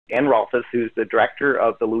Dan Rolfus, who's the director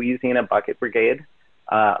of the Louisiana Bucket Brigade,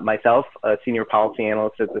 myself, a senior policy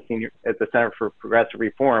analyst at the Center for Progressive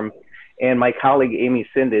Reform, and my colleague Amy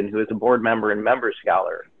Sinden, who is a board member and member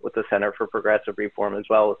scholar with the Center for Progressive Reform, as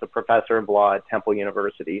well as a professor of law at Temple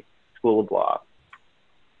University School of Law.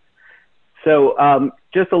 So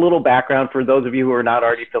just a little background for those of you who are not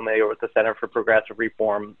already familiar with the Center for Progressive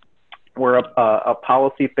Reform. We're a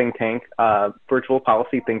policy think tank, virtual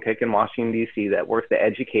policy think tank in Washington, D.C. that works to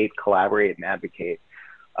educate, collaborate, and advocate.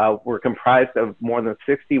 We're comprised of more than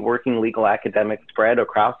 60 working legal academics spread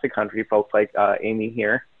across the country, folks like Amy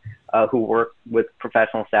here, who work with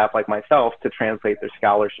professional staff like myself to translate their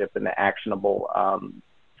scholarship into actionable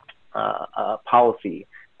policy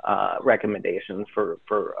recommendations for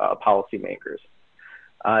policymakers.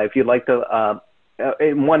 If you'd like to,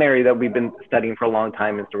 in one area that we've been studying for a long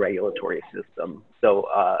time is the regulatory system. So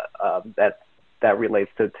that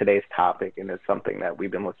relates to today's topic, and it's something that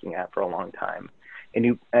we've been looking at for a long time.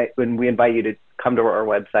 And we invite you to come to our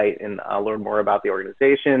website and learn more about the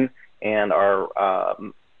organization and our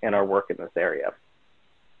work in this area.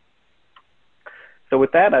 So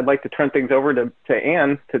with that, I'd like to turn things over to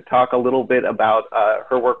Anne to talk a little bit about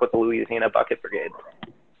her work with the Louisiana Bucket Brigade.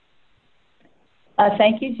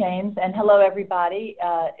 Thank you, James, and hello, everybody.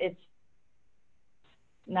 It's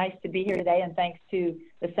nice to be here today, and thanks to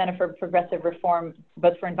the Center for Progressive Reform,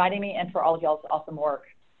 both for inviting me and for all of y'all's awesome work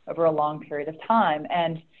over a long period of time.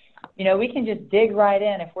 And, you know, we can just dig right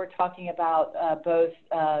in if we're talking about both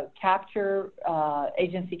capture,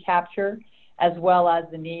 agency capture, as well as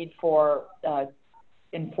the need for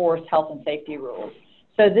enforced health and safety rules.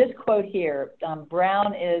 So this quote here,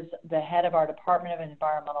 Brown is the head of our Department of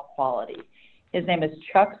Environmental Quality. His name is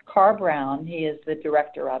Chuck Carr Brown. He is the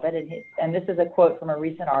director of it. And this is a quote from a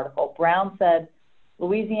recent article. Brown said,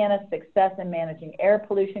 Louisiana's success in managing air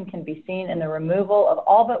pollution can be seen in the removal of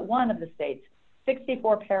all but one of the state's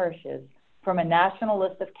 64 parishes from a national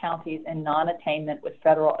list of counties in non-attainment with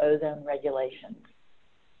federal ozone regulations.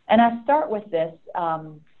 And I start with this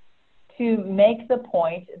to make the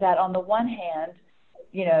point that on the one hand,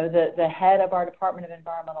 you know, the head of our Department of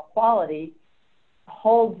Environmental Quality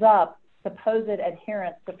holds up supposed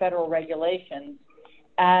adherence to federal regulations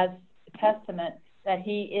as a testament that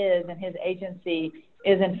he is and his agency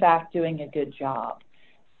is in fact doing a good job.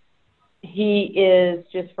 He is,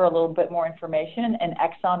 just for a little bit more information, an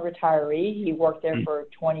Exxon retiree. He worked there for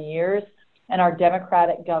 20 years, and our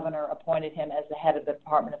Democratic governor appointed him as the head of the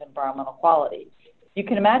Department of Environmental Quality. You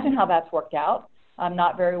can imagine how that's worked out,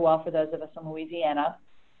 not very well for those of us in Louisiana.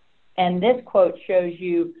 And this quote shows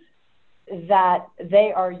you that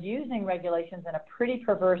they are using regulations in a pretty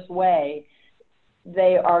perverse way.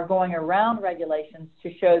 They are going around regulations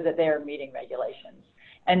to show that they are meeting regulations.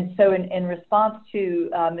 And so in response to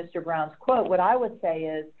Mr. Brown's quote, what I would say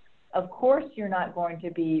is, of course, you're not going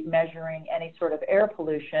to be measuring any sort of air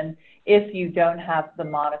pollution if you don't have the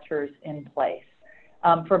monitors in place.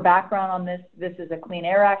 For background on this, this is a Clean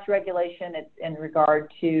Air Act regulation. It's in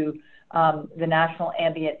regard to the National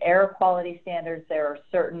Ambient Air Quality Standards. There are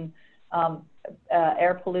certain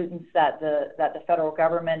air pollutants that the federal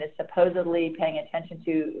government is supposedly paying attention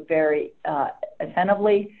to very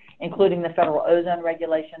attentively, including the federal ozone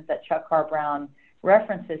regulations that Chuck Carr Brown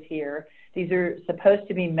references here. These are supposed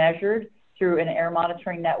to be measured through an air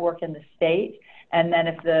monitoring network in the state. And then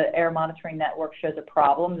if the air monitoring network shows a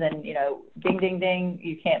problem, then, you know, ding, ding, ding,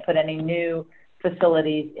 you can't put any new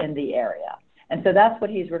facilities in the area. And so that's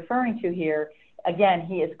what he's referring to here. Again,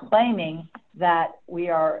 he is claiming that we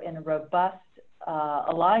are in a robust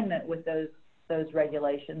alignment with those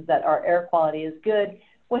regulations, that our air quality is good.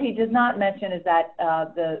 What he does not mention is that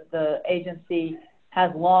the agency has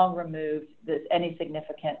long removed any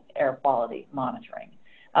significant air quality monitoring.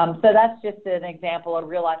 So that's just an example, a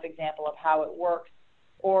real-life example of how it works,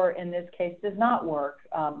 or in this case, does not work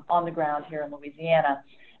on the ground here in Louisiana.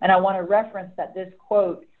 And I want to reference that this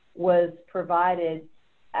quote was provided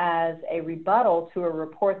as a rebuttal to a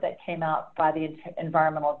report that came out by the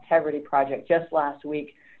Environmental Integrity Project just last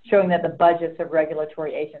week, showing that the budgets of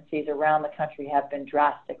regulatory agencies around the country have been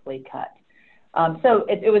drastically cut. So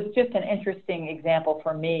it was just an interesting example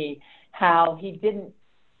for me how he didn't,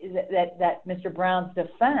 that Mr. Brown's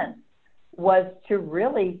defense was to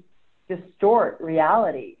really distort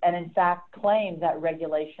reality and in fact claim that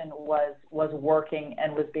regulation was working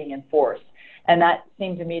and was being enforced. And that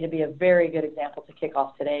seemed to me to be a very good example to kick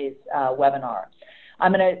off today's webinar.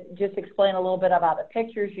 I'm going to just explain a little bit about the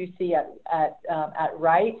pictures you see at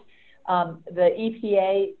right. The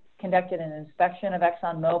EPA conducted an inspection of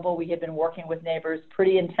ExxonMobil. We had been working with neighbors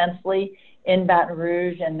pretty intensely in Baton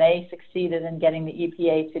Rouge, and they succeeded in getting the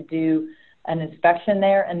EPA to do an inspection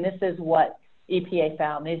there, and this is what EPA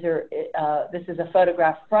found. This is a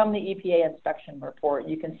photograph from the EPA inspection report.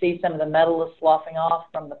 You can see some of the metal is sloughing off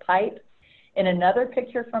from the pipe. In another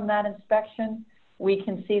picture from that inspection, we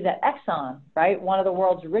can see that Exxon, right, one of the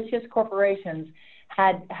world's richest corporations,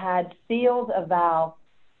 had sealed a valve,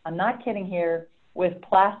 I'm not kidding here, with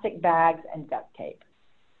plastic bags and duct tape.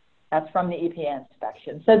 That's from the EPA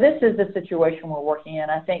inspection. So this is the situation we're working in.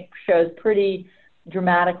 I think shows pretty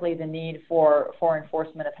dramatically the need for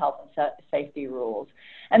enforcement of health and safety rules.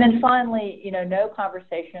 And then finally, you know, no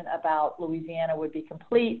conversation about Louisiana would be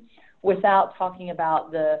complete without talking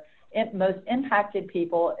about the most impacted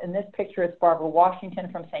people. In this picture, it's Barbara Washington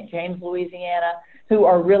from St. James, Louisiana, who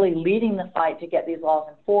are really leading the fight to get these laws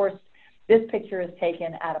enforced. This picture is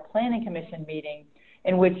taken at a planning commission meeting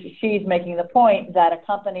in which she's making the point that a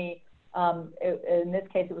company, in this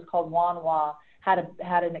case it was called Wanhua, had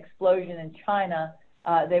an explosion in China.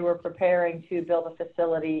 They were preparing to build a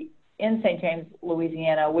facility in St. James,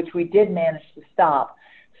 Louisiana, which we did manage to stop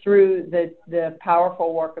through the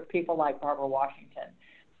powerful work of people like Barbara Washington.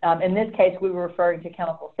 In this case, we were referring to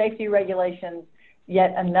chemical safety regulations,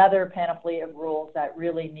 yet another panoply of rules that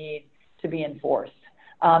really need to be enforced.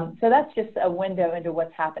 So that's just a window into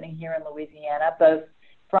what's happening here in Louisiana, both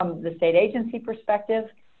from the state agency perspective.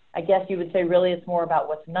 I guess you would say really it's more about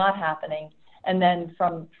what's not happening, and then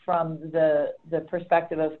from the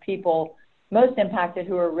perspective of people most impacted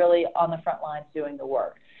who are really on the front lines doing the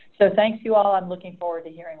work. So thanks you all. I'm looking forward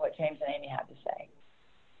to hearing what James and Amy have to say.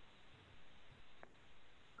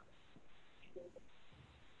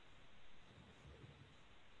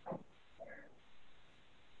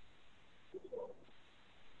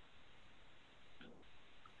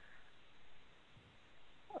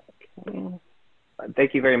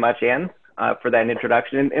 Thank you very much, Anne, for that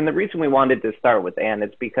introduction. And the reason we wanted to start with Anne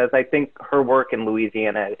is because I think her work in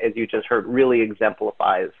Louisiana, as you just heard, really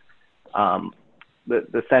exemplifies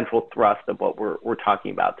the central thrust of what we're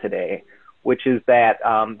talking about today, which is that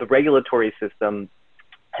the regulatory system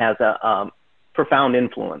has a profound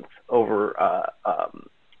influence over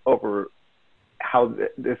how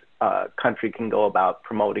this country can go about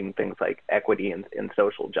promoting things like equity and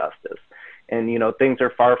social justice. And, you know, things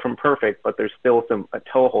are far from perfect, but there's still some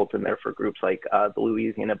toeholds in there for groups like the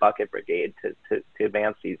Louisiana Bucket Brigade to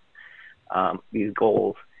advance these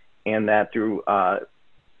goals, and that through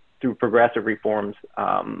progressive reforms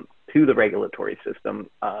to the regulatory system,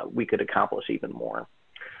 we could accomplish even more.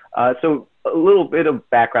 So a little bit of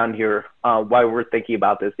background here, why we're thinking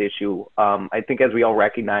about this issue. I think as we all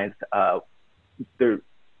recognize,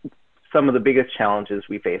 some of the biggest challenges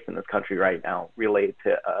we face in this country right now relate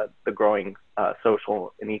to the growing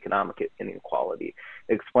social and economic inequality.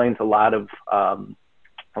 It explains a lot of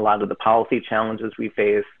the policy challenges we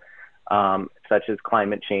face, such as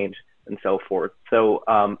climate change and so forth. So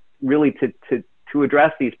really to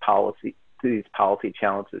address these policy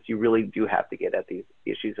challenges, you really do have to get at these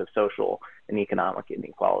issues of social and economic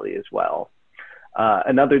inequality as well.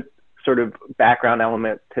 Another sort of background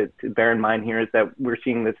element to bear in mind here is that we're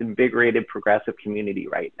seeing this invigorated progressive community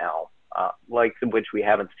right now, like which we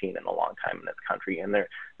haven't seen in a long time in this country. And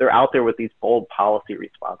they're out there with these bold policy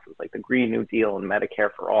responses like the Green New Deal and Medicare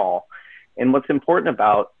for All. And what's important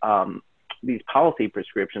about these policy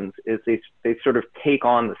prescriptions is they sort of take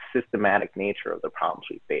on the systematic nature of the problems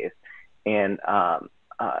we face. And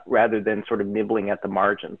rather than sort of nibbling at the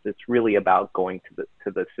margins, it's really about going to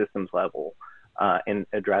the systems level and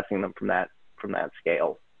addressing them from that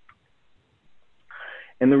scale.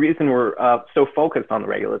 And the reason we're so focused on the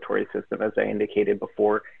regulatory system, as I indicated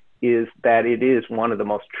before, is that it is one of the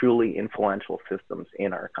most truly influential systems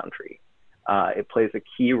in our country. It plays a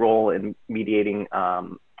key role in mediating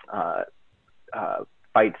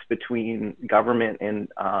fights between government and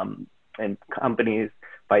companies,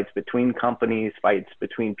 fights between companies, fights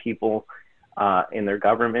between people in their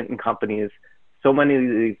government and companies. So many of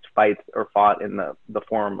these fights are fought in the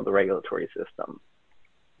form of the regulatory system.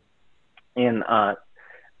 And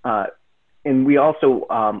we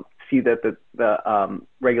also see that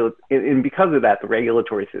and because of that, the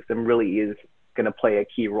regulatory system really is going to play a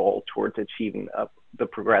key role towards achieving the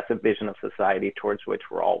progressive vision of society towards which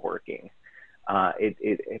we're all working.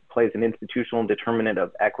 It plays an institutional determinant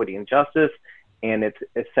of equity and justice, and it's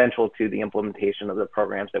essential to the implementation of the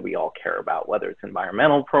programs that we all care about, whether it's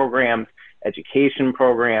environmental programs, education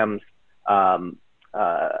programs,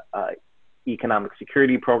 economic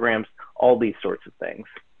security programs, all these sorts of things.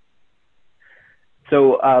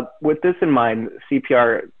 So with this in mind,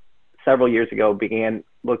 CPR several years ago began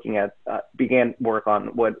began work on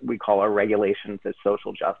what we call our Regulations as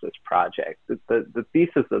Social Justice project. The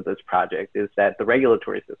thesis of this project is that the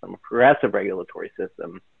regulatory system, a progressive regulatory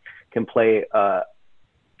system, can play a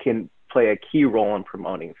key role in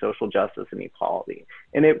promoting social justice and equality.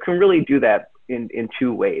 And it can really do that in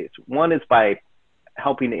two ways. One is by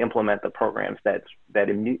helping to implement the programs that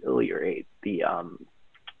ameliorate the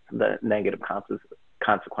negative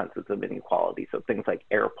consequences of inequality. So things like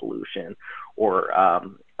air pollution or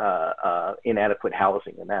inadequate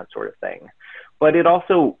housing and that sort of thing. But it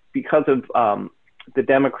also, because of the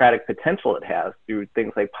democratic potential it has through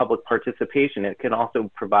things like public participation, it can also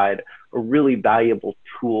provide a really valuable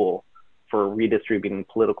tool for redistributing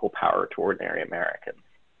political power to ordinary Americans.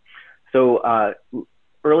 So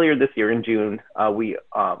earlier this year in June, we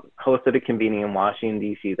hosted a convening in Washington,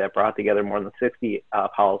 D.C. that brought together more than 60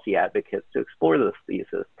 policy advocates to explore this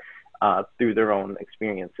thesis through their own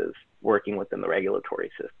experiences working within the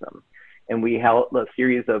regulatory system. And we held a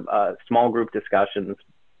series of small group discussions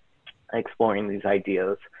exploring these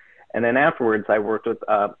ideas. And then afterwards, I worked with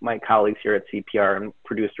my colleagues here at CPR and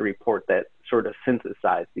produced a report that sort of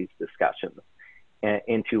synthesized these discussions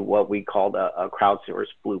into what we called a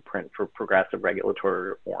crowdsourced blueprint for progressive regulatory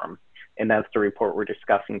reform. And that's the report we're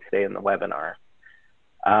discussing today in the webinar.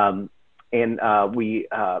 In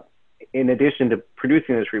addition to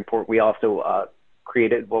producing this report, we also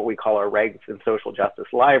created what we call our Regs and Social Justice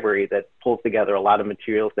Library that pulls together a lot of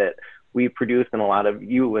materials that we produced and a lot of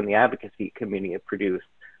you in the advocacy community have produced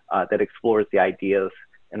that explores the ideas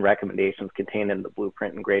and recommendations contained in the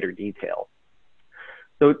blueprint in greater detail.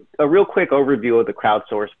 So a real quick overview of the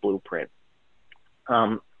crowdsourced blueprint.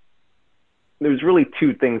 There's really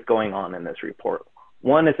two things going on in this report.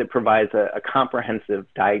 One is it provides a comprehensive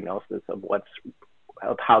diagnosis of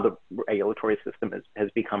how the regulatory system has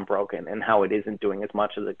become broken and how it isn't doing as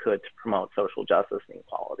much as it could to promote social justice and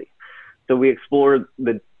equality. So we explored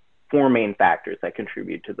the four main factors that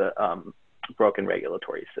contribute to the broken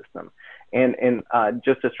regulatory system. And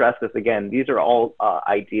just to stress this again, these are all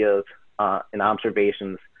ideas and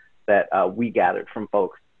observations that we gathered from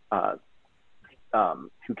folks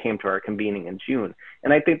who came to our convening in June.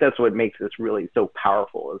 And I think that's what makes this really so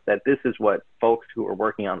powerful, is that this is what folks who are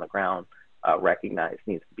working on the ground recognize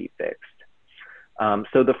needs to be fixed.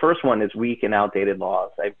 So the first one is weak and outdated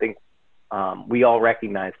laws. I think we all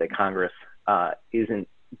recognize that Congress isn't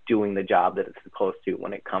doing the job that it's supposed to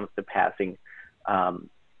when it comes to passing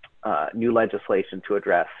new legislation to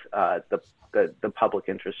address the public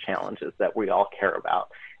interest challenges that we all care about.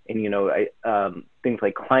 And, you know, things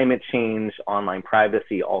like climate change, online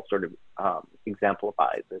privacy, all sort of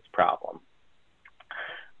exemplify this problem.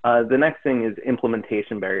 The next thing is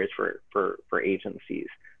implementation barriers for agencies.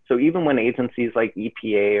 So even when agencies like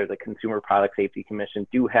EPA or the Consumer Product Safety Commission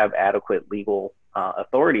do have adequate legal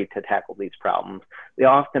authority to tackle these problems, they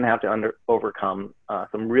often have to overcome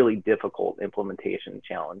some really difficult implementation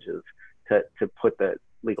challenges to put the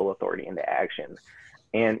legal authority into action.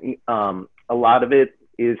 And a lot of it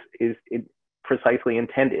is precisely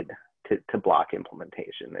intended to block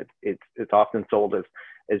implementation. It's often sold as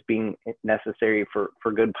being necessary for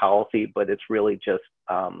good policy, but it's really just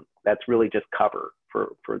that's really just cover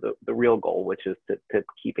for the real goal, which is to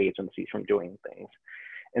keep agencies from doing things.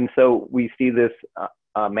 And so we see this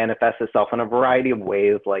manifest itself in a variety of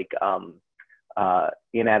ways, like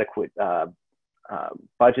inadequate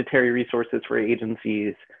budgetary resources for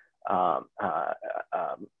agencies,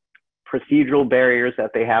 procedural barriers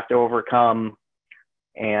that they have to overcome,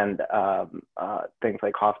 and things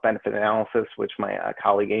like cost-benefit analysis, which my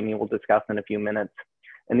colleague Amy will discuss in a few minutes.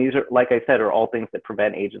 And these are, like I said, are all things that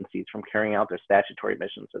prevent agencies from carrying out their statutory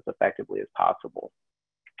missions as effectively as possible.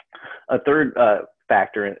 A third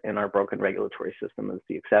factor in our broken regulatory system is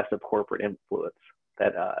the excessive corporate influence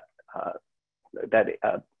that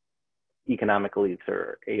economic elites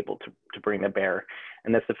are able to bring to bear.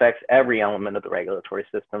 And this affects every element of the regulatory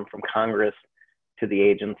system, from Congress to the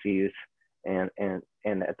agencies and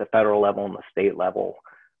at the federal level and the state level.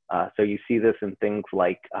 So you see this in things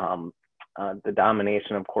like the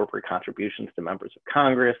domination of corporate contributions to members of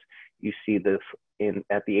Congress. You see this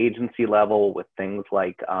at the agency level with things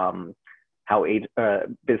like how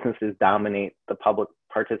businesses dominate the public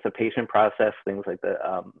participation process, things like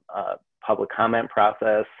the public comment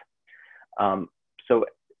process. So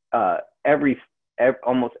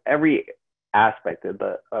almost every aspect of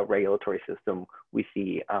the regulatory system, we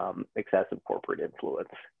see excessive corporate influence.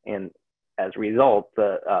 And as a result,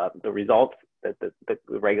 the results that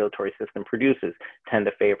the regulatory system produces tend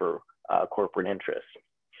to favor corporate interests.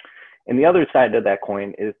 And the other side of that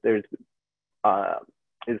coin is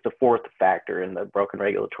is the fourth factor in the broken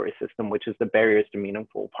regulatory system, which is the barriers to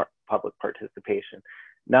meaningful public participation.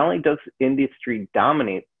 Not only does industry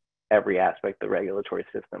dominate every aspect of the regulatory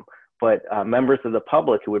system, but members of the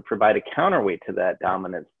public who would provide a counterweight to that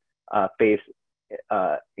dominance face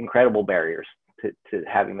incredible barriers to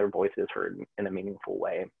having their voices heard in a meaningful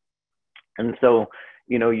way. And so,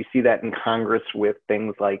 you know, you see that in Congress with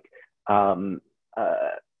things like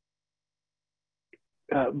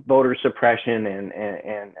voter suppression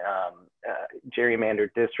and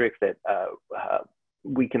gerrymandered districts that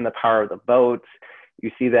weaken the power of the votes. You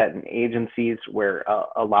see that in agencies where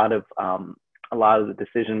a lot of the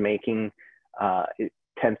decision making it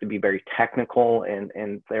tends to be very technical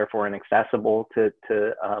and therefore inaccessible to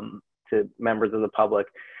members of the public.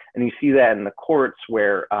 And you see that in the courts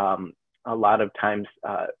where a lot of times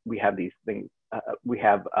we have these things,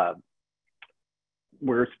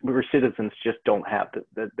 where citizens just don't have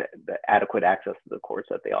the adequate access to the courts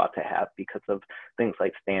that they ought to have because of things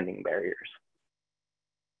like standing barriers.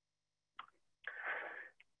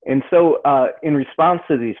 And so in response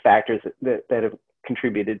to these factors that have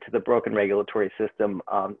contributed to the broken regulatory system,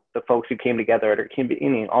 the folks who came together at our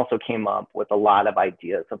convening also came up with a lot of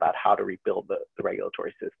ideas about how to rebuild the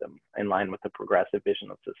regulatory system in line with the progressive vision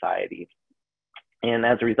of society. And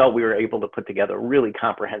as a result, we were able to put together a really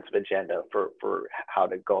comprehensive agenda for how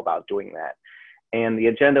to go about doing that. And the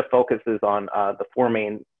agenda focuses on the four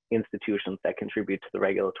main institutions that contribute to the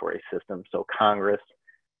regulatory system. So Congress,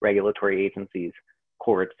 regulatory agencies,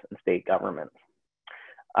 courts, and state governments.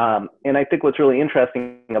 And I think what's really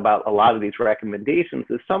interesting about a lot of these recommendations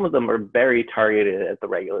is some of them are very targeted at the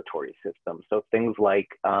regulatory system. So things like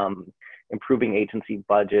improving agency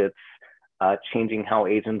budgets, changing how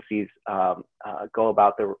agencies go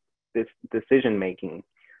about this decision making,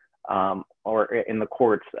 or in the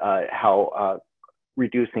courts, how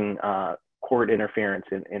reducing court interference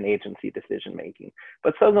in agency decision making.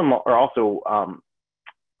 But some of them are also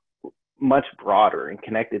much broader and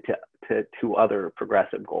connected to other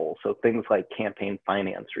progressive goals. So things like campaign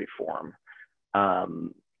finance reform,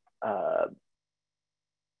 and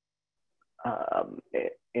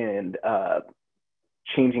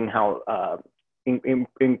changing how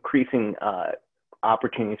increasing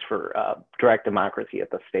opportunities for direct democracy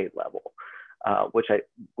at the state level,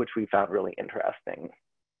 which we found really interesting.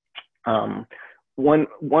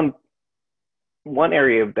 One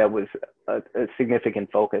area that was a significant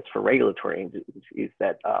focus for regulatory agencies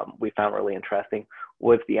that we found really interesting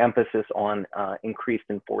was the emphasis on increased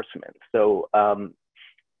enforcement. So,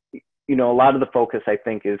 you know, a lot of the focus, I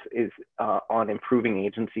think, is on improving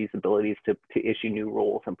agencies' abilities to issue new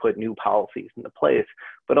rules and put new policies into place.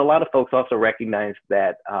 But a lot of folks also recognize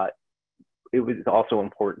that it was also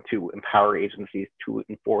important to empower agencies to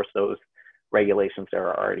enforce those regulations that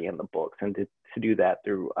are already in the books, and to do that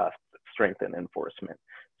through strengthened enforcement.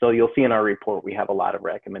 So you'll see in our report, we have a lot of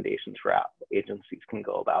recommendations for how agencies can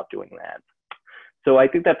go about doing that. So I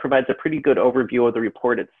think that provides a pretty good overview of the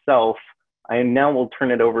report itself. I now will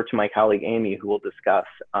turn it over to my colleague, Amy, who will discuss,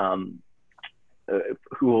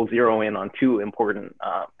 who will zero in on two important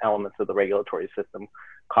elements of the regulatory system,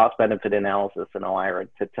 cost-benefit analysis and OIRA,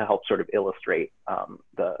 to help sort of illustrate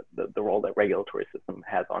the role that regulatory system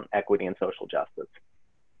has on equity and social justice.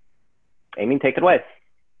 Amy, take it away.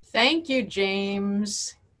 Thank you,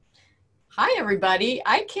 James. Hi, everybody.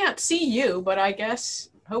 I can't see you, but I guess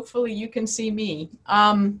hopefully you can see me.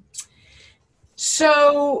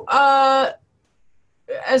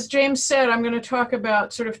 As James said, I'm going to talk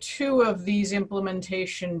about sort of two of these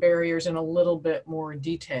implementation barriers in a little bit more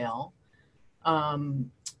detail.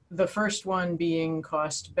 The first one being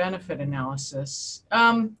cost-benefit analysis.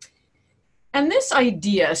 And this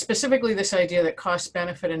idea, specifically this idea that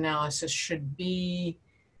cost-benefit analysis should be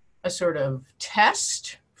a sort of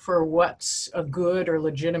test for what's a good or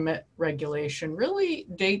legitimate regulation, really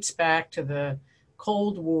dates back to the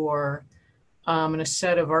Cold War and a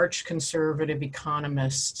set of arch-conservative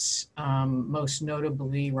economists, most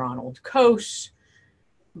notably Ronald Coase,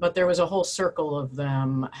 but there was a whole circle of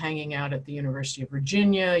them hanging out at the University of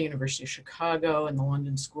Virginia, University of Chicago, and the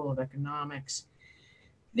London School of Economics.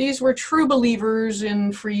 These were true believers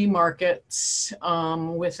in free markets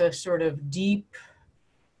with a sort of deep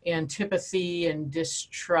antipathy and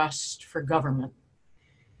distrust for government.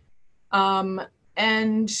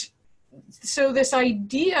 And so this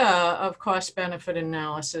idea of cost-benefit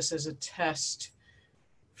analysis as a test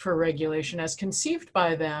for regulation, as conceived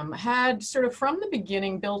by them, had sort of from the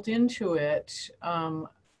beginning built into it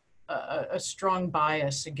a strong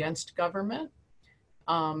bias against government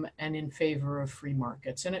and in favor of free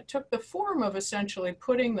markets. And it took the form of essentially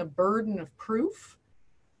putting the burden of proof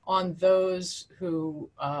on those who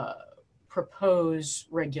propose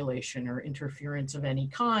regulation or interference of any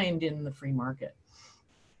kind in the free market.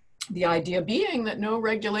 The idea being that no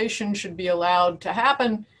regulation should be allowed to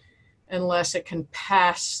happen unless it can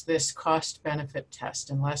pass this cost-benefit test,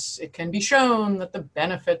 unless it can be shown that the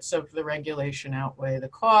benefits of the regulation outweigh the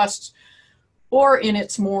costs, or in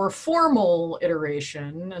its more formal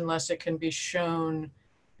iteration, unless it can be shown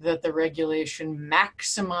that the regulation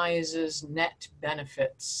maximizes net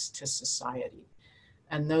benefits to society.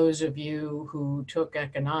 And those of you who took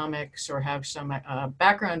economics or have some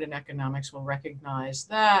background in economics will recognize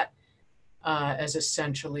that as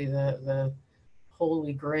essentially the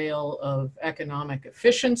holy grail of economic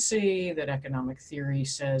efficiency, that economic theory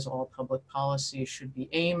says all public policy should be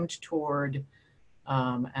aimed toward,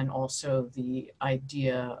 and also the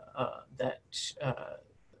idea that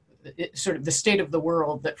sort of the state of the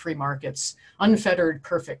world that free markets, unfettered,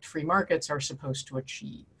 perfect free markets are supposed to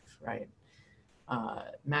achieve, right?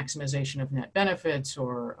 Maximization of net benefits,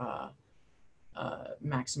 or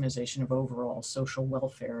maximization of overall social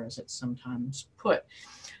welfare, as it's sometimes put.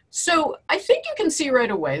 So I think you can see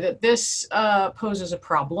right away that this poses a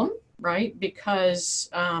problem, right? Because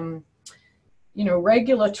you know,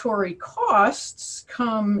 regulatory costs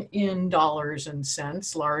come in dollars and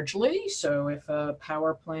cents largely. So if a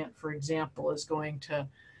power plant, for example, is going to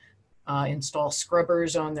install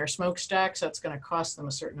scrubbers on their smokestacks, that's going to cost them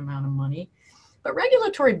a certain amount of money. But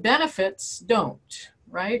regulatory benefits don't,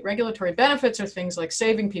 right? Regulatory benefits are things like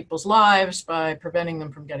saving people's lives by preventing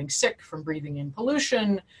them from getting sick from breathing in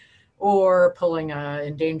pollution, or pulling an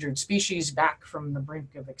endangered species back from the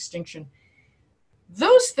brink of extinction.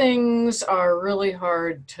 Those things are really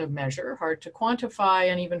hard to measure, hard to quantify,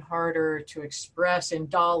 and even harder to express in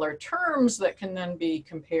dollar terms that can then be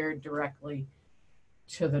compared directly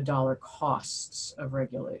to the dollar costs of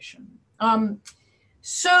regulation.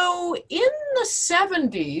 So in the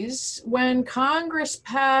 70s, when Congress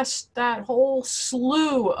passed that whole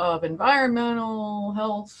slew of environmental,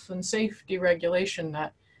 health, and safety regulation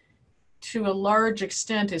that to a large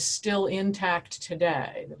extent is still intact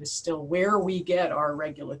today, that is still where we get our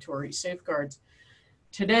regulatory safeguards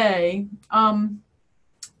today,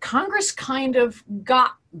 Congress kind of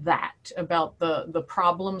got that about the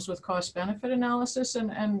problems with cost-benefit analysis,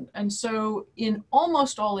 and so in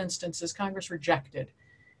almost all instances, Congress rejected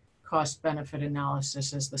cost-benefit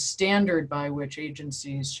analysis as the standard by which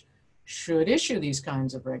agencies should issue these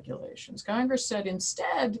kinds of regulations. Congress said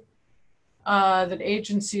instead that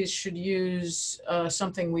agencies should use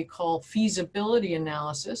something we call feasibility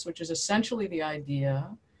analysis, which is essentially the idea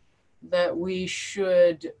that we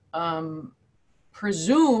should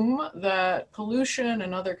presume that pollution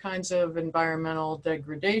and other kinds of environmental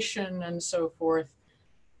degradation and so forth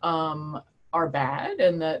are bad,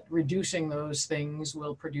 and that reducing those things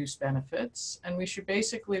will produce benefits. And we should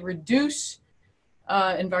basically reduce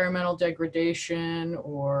environmental degradation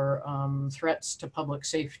or threats to public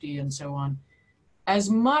safety and so on as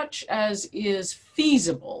much as is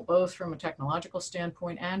feasible, both from a technological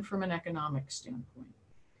standpoint and from an economic standpoint.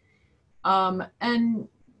 And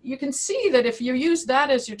you can see that if you use that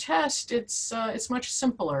as your test, it's much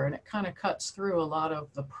simpler, and it kind of cuts through a lot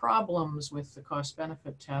of the problems with the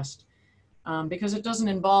cost-benefit test, because it doesn't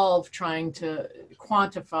involve trying to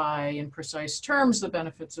quantify in precise terms the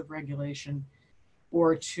benefits of regulation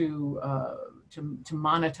or to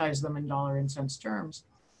monetize them in dollar and cents terms.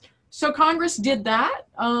 So Congress did that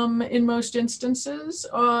in most instances.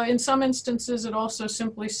 In some instances, it also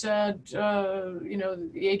simply said, you know,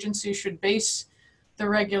 the agency should base the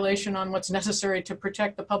regulation on what's necessary to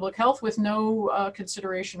protect the public health with no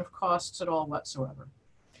consideration of costs at all whatsoever.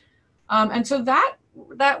 And so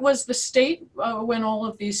that was the state when all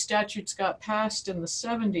of these statutes got passed in the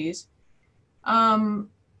 70s.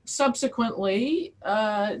 Subsequently,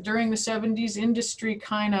 during the 70s, industry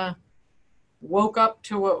kind of woke up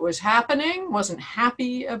to what was happening, wasn't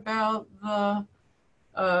happy about the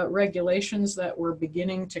regulations that were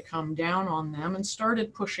beginning to come down on them, and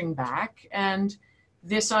started pushing back. And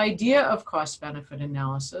this idea of cost-benefit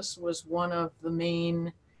analysis was one of the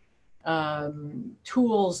main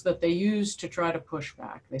tools that they used to try to push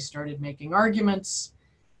back. They started making arguments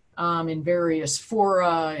in various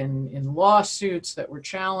fora, in lawsuits that were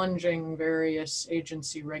challenging various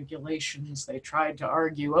agency regulations. They tried to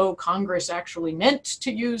argue, oh, Congress actually meant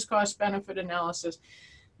to use cost-benefit analysis.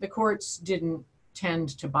 The courts didn't tend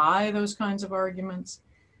to buy those kinds of arguments.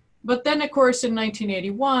 But then, of course, in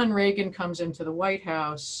 1981, Reagan comes into the White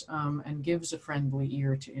House and gives a friendly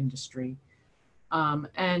ear to industry.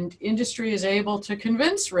 And industry is able to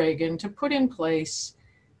convince Reagan to put in place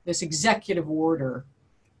this executive order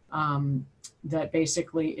that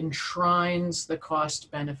basically enshrines the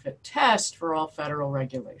cost-benefit test for all federal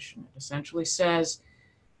regulation. It essentially says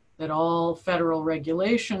that all federal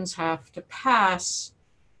regulations have to pass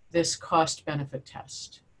this cost-benefit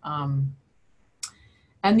test.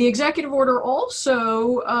 And the executive order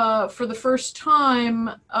also, for the first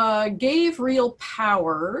time, gave real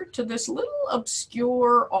power to this little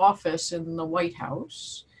obscure office in the White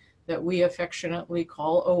House that we affectionately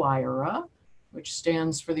call OIRA, which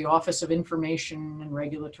stands for the Office of Information and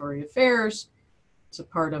Regulatory Affairs. It's a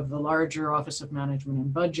part of the larger Office of Management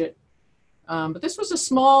and Budget. But this was a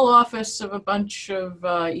small office of a bunch of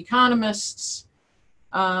economists.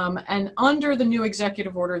 And under the new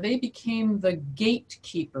executive order, they became the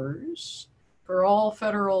gatekeepers for all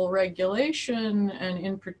federal regulation, and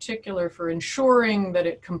in particular for ensuring that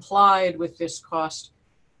it complied with this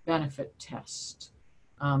cost-benefit test.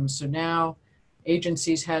 So now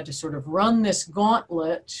agencies had to sort of run this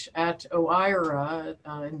gauntlet at OIRA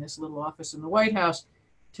in this little office in the White House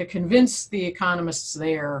to convince the economists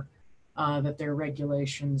there that their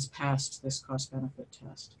regulations passed this cost-benefit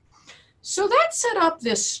test. So that set up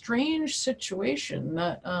this strange situation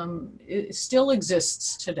that it still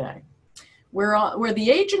exists today, where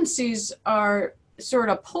the agencies are sort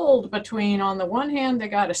of pulled between, on the one hand, they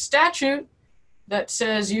got a statute that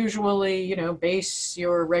says usually, you know, base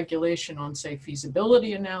your regulation on, say,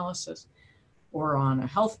 feasibility analysis or on a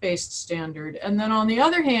health-based standard. And then on the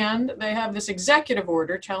other hand, they have this executive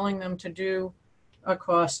order telling them to do a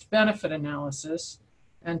cost-benefit analysis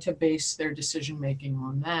and to base their decision-making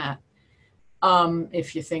on that.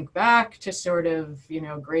 If you think back to sort of, you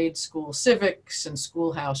know, grade school civics and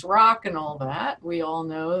Schoolhouse Rock and all that, we all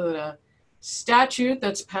know that a statute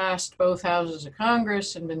that's passed both houses of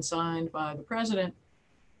Congress and been signed by the president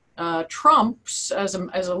trumps, as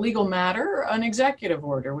a legal matter, an executive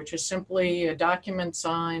order, which is simply a document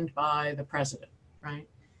signed by the president, right?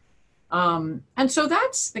 And so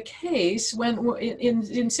that's the case when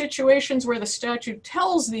in situations where the statute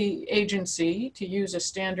tells the agency to use a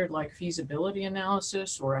standard like feasibility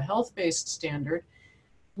analysis or a health-based standard.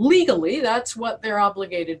 Legally, that's what they're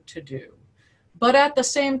obligated to do. But at the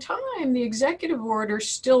same time, the executive order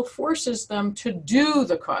still forces them to do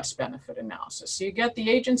the cost-benefit analysis. So you get the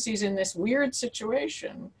agencies in this weird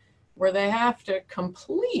situation where they have to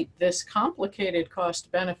complete this complicated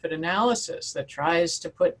cost-benefit analysis that tries to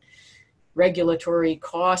put regulatory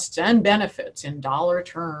costs and benefits in dollar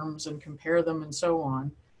terms and compare them and so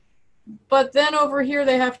on. But then over here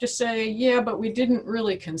they have to say, yeah, but we didn't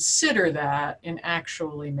really consider that in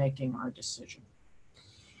actually making our decision.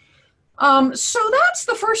 So that's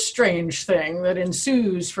the first strange thing that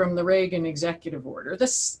ensues from the Reagan executive order. The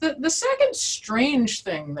second strange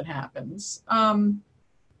thing that happens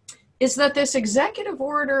is that this executive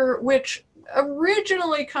order, which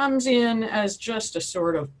originally comes in as just a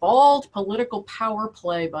sort of bald political power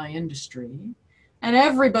play by industry, and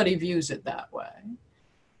everybody views it that way.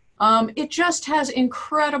 It just has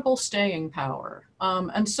incredible staying power.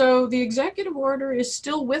 And so the executive order is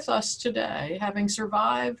still with us today, having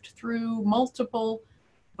survived through multiple,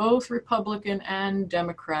 both Republican and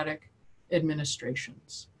Democratic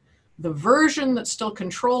administrations. The version that still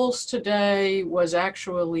controls today was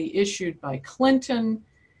actually issued by Clinton,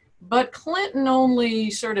 but Clinton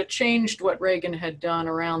only sort of changed what Reagan had done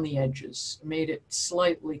around the edges, made it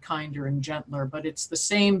slightly kinder and gentler, but it's the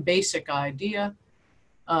same basic idea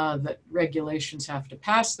that regulations have to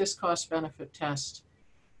pass this cost-benefit test,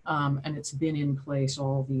 and it's been in place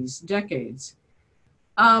all these decades.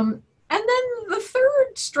 And then the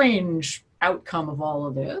third strange outcome of all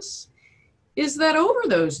of this is that over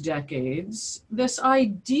those decades, this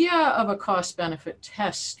idea of a cost-benefit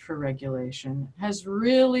test for regulation has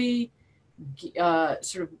really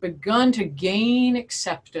sort of begun to gain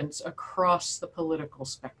acceptance across the political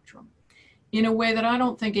spectrum in a way that I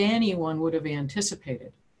don't think anyone would have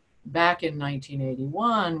anticipated back in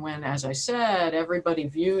 1981, when, as I said, everybody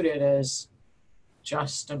viewed it as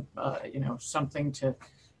just something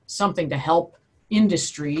to help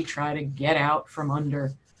industry try to get out from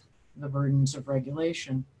under the burdens of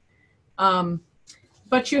regulation.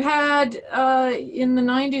 But you had, in the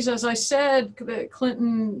 90s, as I said,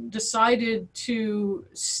 Clinton decided to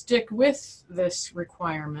stick with this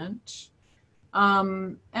requirement.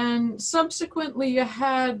 And subsequently, you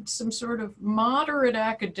had some sort of moderate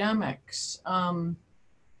academics,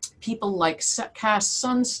 people like Cass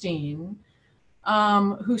Sunstein,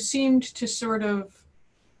 who seemed to sort of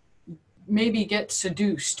maybe get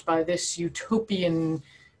seduced by this utopian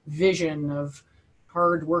vision of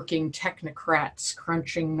hardworking technocrats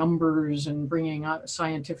crunching numbers and bringing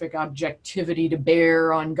scientific objectivity to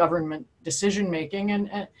bear on government decision-making.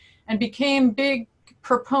 and became big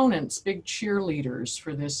proponents, big cheerleaders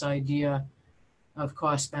for this idea of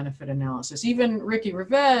cost-benefit analysis. Even Ricky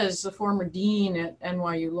Revesz, the former dean at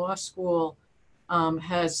NYU Law School,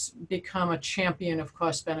 has become a champion of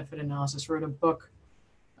cost-benefit analysis, wrote a book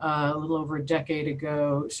a little over a decade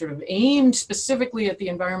ago, sort of aimed specifically at the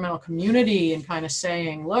environmental community and kind of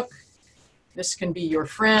saying, look, this can be your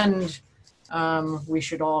friend. We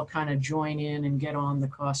should all kind of join in and get on the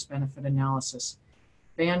cost-benefit analysis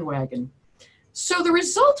bandwagon. So the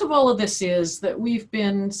result of all of this is that we've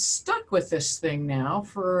been stuck with this thing now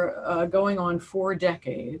for going on 4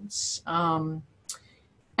 decades.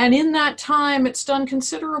 And in that time, it's done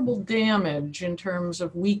considerable damage in terms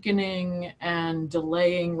of weakening and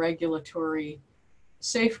delaying regulatory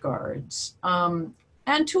safeguards.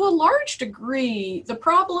 And to a large degree, the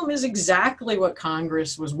problem is exactly what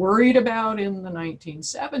Congress was worried about in the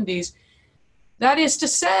 1970s. That is to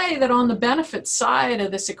say that on the benefit side of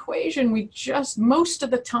this equation, we just, most of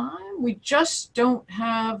the time, we just don't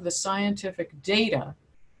have the scientific data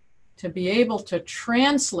to be able to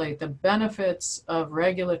translate the benefits of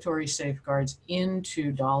regulatory safeguards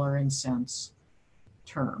into dollar and cents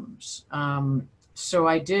terms. So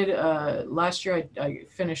I did, last year I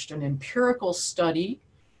finished an empirical study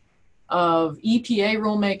of EPA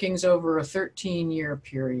rulemakings over a 13-year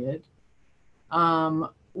period,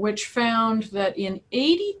 which found that in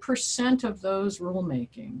 80% of those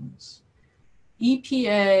rulemakings,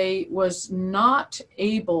 EPA was not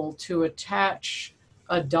able to attach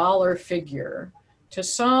a dollar figure to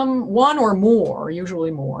some one or more,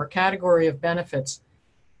 usually more, category of benefits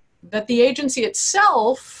that the agency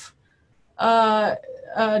itself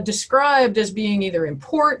described as being either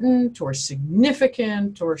important or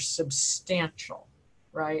significant or substantial,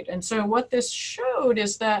 right? And so what this showed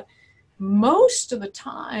is that most of the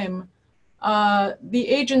time, the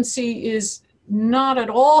agency is not at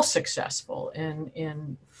all successful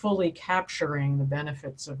in fully capturing the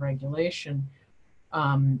benefits of regulation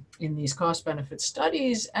in these cost-benefit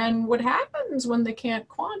studies. And what happens when they can't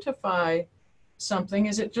quantify something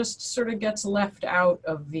is it just sort of gets left out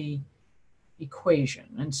of the equation.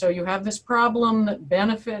 And so you have this problem that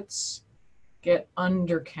benefits get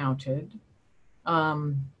undercounted.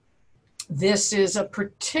 This is a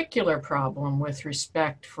particular problem with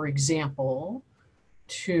respect, for example,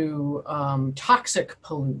 to toxic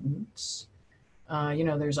pollutants. You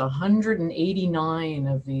know, there's 189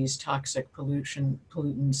 of these toxic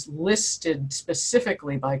pollutants listed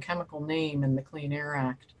specifically by chemical name in the Clean Air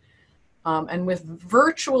Act. And with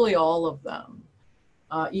virtually all of them,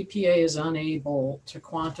 EPA is unable to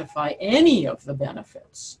quantify any of the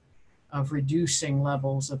benefits of reducing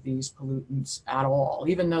levels of these pollutants at all,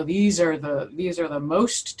 even though these are the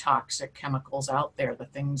most toxic chemicals out there, the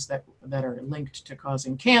things that are linked to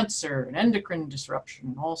causing cancer and endocrine disruption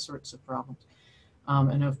and all sorts of problems.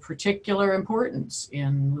 And of particular importance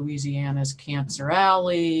in Louisiana's Cancer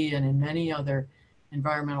Alley and in many other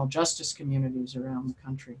environmental justice communities around the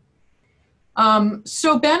country.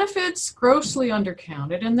 So benefits grossly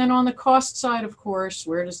undercounted. And then on the cost side, of course,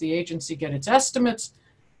 where does the agency get its estimates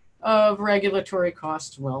of regulatory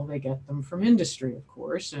costs? Well, they get them from industry, of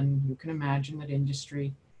course. And you can imagine that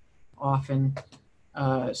industry often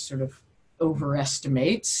sort of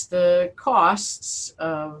overestimates the costs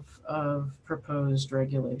of proposed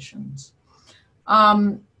regulations.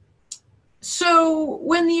 So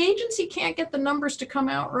when the agency can't get the numbers to come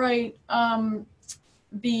out right,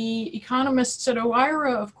 the economists at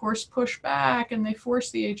OIRA, of course, push back and they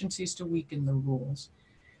force the agencies to weaken the rules.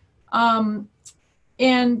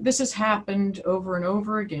 And this has happened over and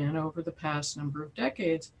over again over the past number of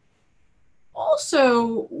decades.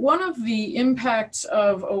 Also, one of the impacts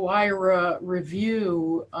of OIRA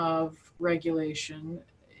review of regulation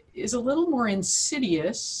is a little more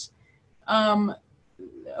insidious.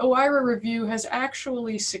 OIRA review has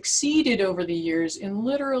actually succeeded over the years in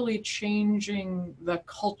literally changing the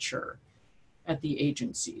culture at the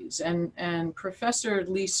agencies. And Professor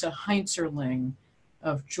Lisa Heinzerling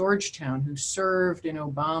of Georgetown, who served in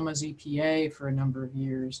Obama's EPA for a number of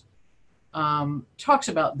years, talks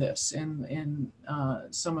about this in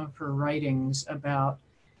some of her writings about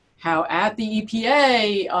how at the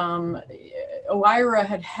EPA,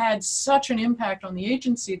 OIRA had such an impact on the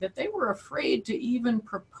agency that they were afraid to even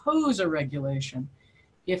propose a regulation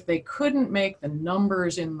if they couldn't make the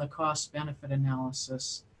numbers in the cost-benefit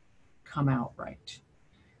analysis come out right.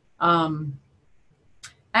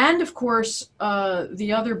 And of course,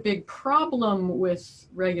 the other big problem with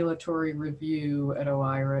regulatory review at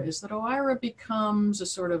OIRA is that OIRA becomes a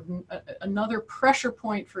sort of another pressure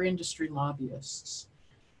point for industry lobbyists.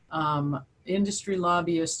 industry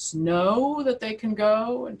lobbyists know that they can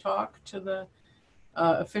go and talk to the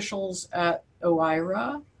officials at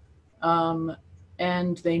OIRA,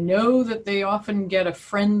 and they know that they often get a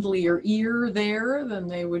friendlier ear there than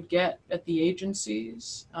they would get at the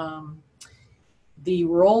agencies. The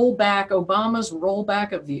rollback, Obama's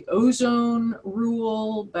rollback of the ozone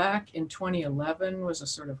rule back in 2011 was a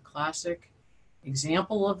sort of classic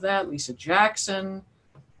example of that. Lisa Jackson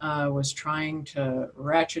was trying to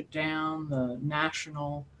ratchet down the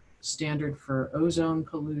national standard for ozone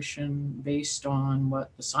pollution based on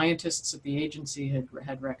what the scientists at the agency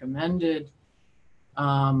had recommended.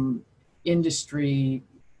 Industry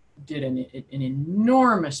did an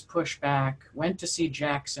enormous pushback, went to see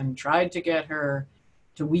Jackson, tried to get her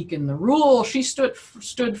to weaken the rule. She stood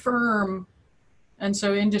firm. And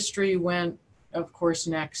so industry went, of course,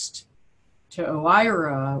 next to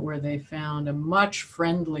OIRA, where they found a much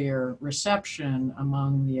friendlier reception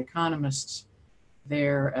among the economists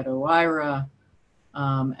there at OIRA,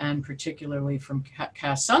 and particularly from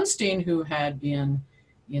Cass Sunstein, who had been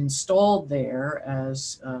installed there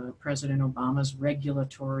as President Obama's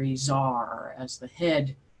regulatory czar, as the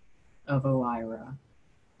head of OIRA,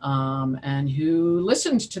 and who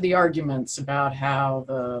listened to the arguments about how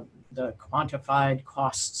the quantified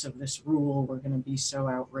costs of this rule were going to be so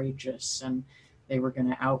outrageous and they were going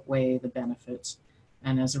to outweigh the benefits.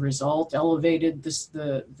 And as a result, elevated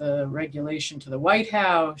the regulation to the White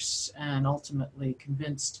House and ultimately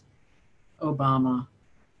convinced Obama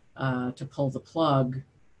to pull the plug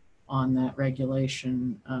on that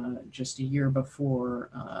regulation just a year before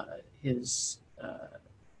his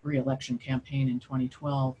re-election campaign in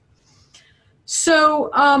 2012. So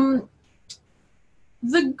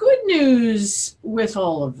the good news with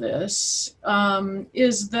all of this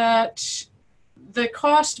is that the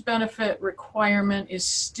cost benefit requirement is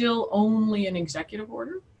still only an executive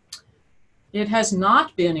order. It has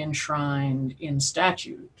not been enshrined in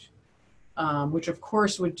statute, which of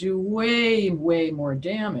course would do way, way more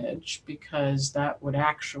damage, because that would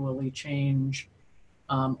actually change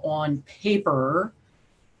on paper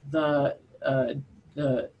the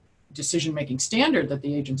decision-making standard that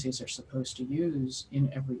the agencies are supposed to use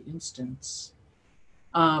in every instance.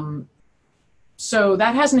 So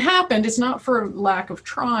that hasn't happened. It's not for lack of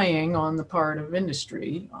trying on the part of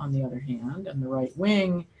industry, on the other hand, and the right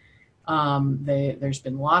wing. There's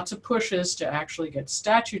been lots of pushes to actually get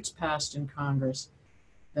statutes passed in Congress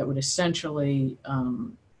that would essentially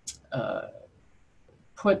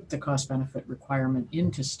put the cost-benefit requirement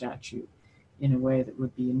into statute in a way that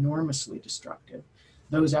would be enormously destructive.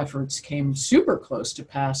 Those efforts came super close to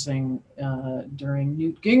passing during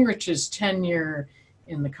Newt Gingrich's tenure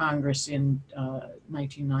in the Congress in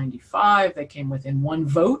 1995. They came within one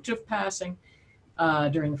vote of passing.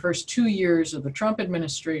 During the first 2 years of the Trump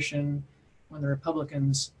administration, when the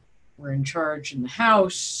Republicans were in charge in the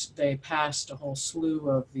House, they passed a whole slew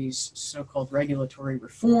of these so-called regulatory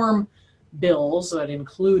reform bills that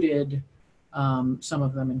included, some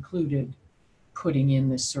of them included, putting in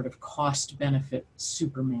this sort of cost-benefit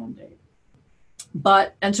super mandate.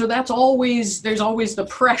 And so that's always, there's always the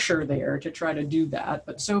pressure there to try to do that,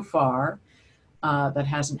 but so far that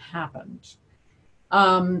hasn't happened.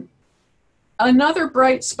 Another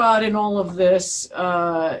bright spot in all of this,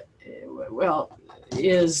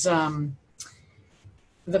 is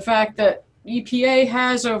the fact that EPA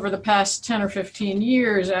has, over the past 10 or 15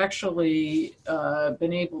 years, actually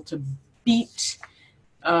been able to beat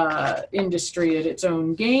industry at its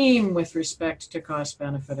own game with respect to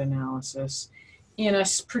cost-benefit analysis in a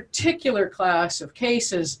particular class of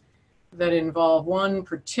cases that involve one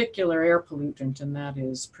particular air pollutant, and that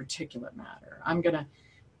is particulate matter.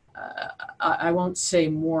 I won't say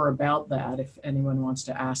more about that. If anyone wants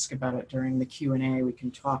to ask about it during the Q&A, we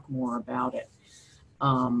can talk more about it.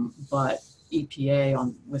 But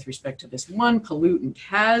EPA, with respect to this one pollutant,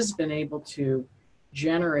 has been able to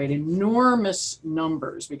generate enormous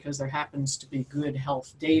numbers because there happens to be good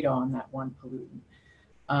health data on that one pollutant.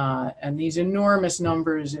 And these enormous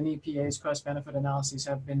numbers in EPA's cost-benefit analyses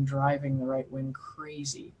have been driving the right wing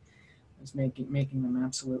crazy. It's making them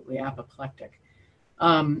absolutely apoplectic.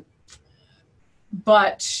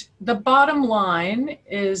 But the bottom line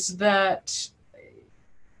is that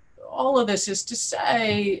all of this is to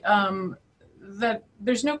say that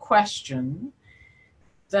there's no question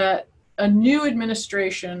that a new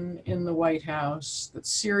administration in the White House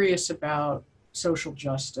that's serious about social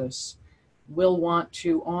justice will want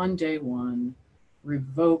to, on day one,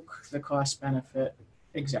 revoke the cost-benefit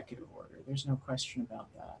executive order. There's no question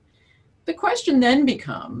about that. The question then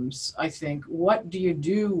becomes, I think, what do you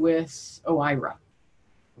do with OIRA?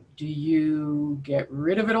 Do you get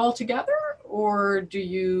rid of it altogether, or do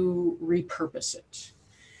you repurpose it?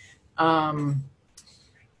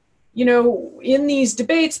 You know, in these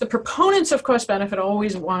debates, the proponents of cost benefit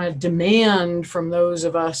always want to demand from those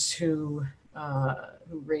of us who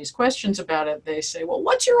raise questions about it. They say, well,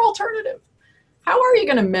 what's your alternative? How are you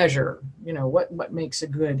going to measure, you know, what makes a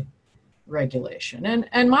good regulation?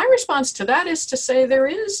 And my response to that is to say there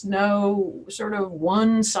is no sort of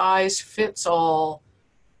one size fits all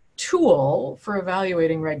tool for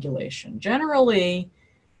evaluating regulation. Generally,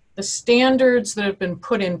 the standards that have been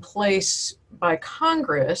put in place by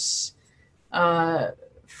Congress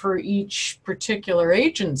for each particular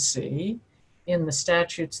agency in the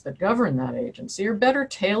statutes that govern that agency are better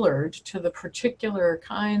tailored to the particular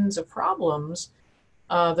kinds of problems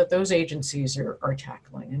that those agencies are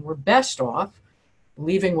tackling. And we're best off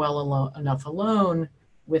leaving enough alone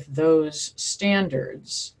with those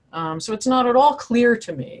standards. So it's not at all clear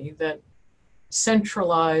to me that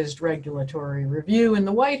centralized regulatory review in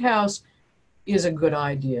the White House is a good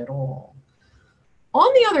idea at all. On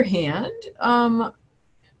the other hand,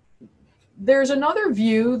 there's another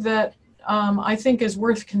view that I think is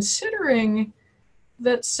worth considering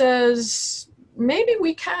that says maybe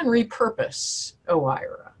we can repurpose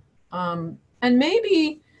OIRA. And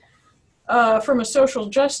maybe from a social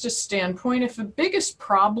justice standpoint, if the biggest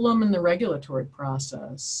problem in the regulatory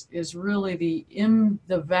process is really the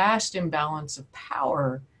vast imbalance of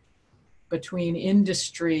power between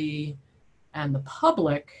industry and the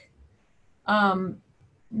public,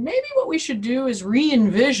 maybe what we should do is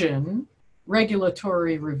re-envision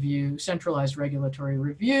regulatory review, centralized regulatory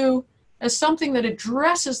review, as something that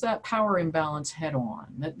addresses that power imbalance head on,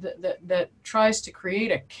 that tries to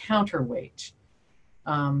create a counterweight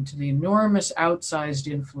to the enormous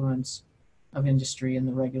outsized influence of industry in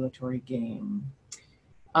the regulatory game.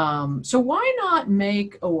 So why not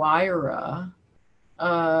make OIRA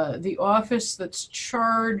the office that's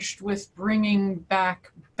charged with bringing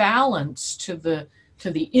back balance to the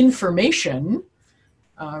information,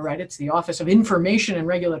 right? It's the Office of Information and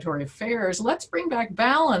Regulatory Affairs. Let's bring back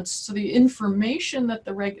balance to the information that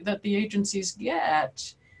the agencies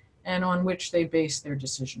get and on which they base their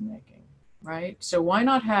decision making, right? So why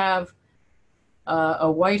not have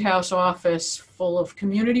a White House office full of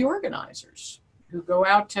community organizers who go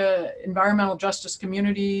out to environmental justice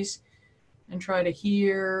communities and try to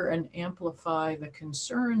hear and amplify the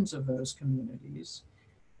concerns of those communities.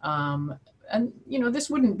 And, you know, this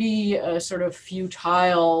wouldn't be a sort of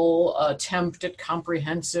futile attempt at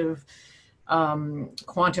comprehensive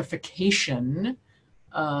quantification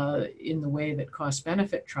in the way that cost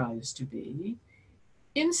benefit tries to be.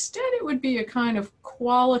 Instead, it would be a kind of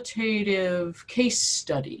qualitative case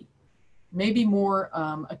study, maybe more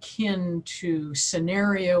akin to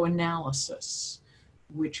scenario analysis,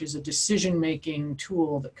 which is a decision-making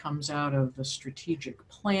tool that comes out of the strategic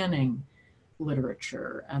planning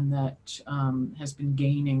literature and that has been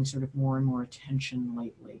gaining sort of more and more attention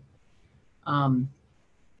lately. And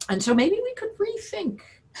so maybe we could rethink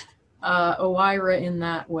OIRA in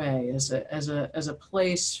that way as a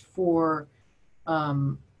place for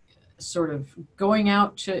sort of going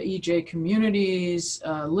out to EJ communities,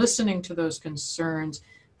 listening to those concerns,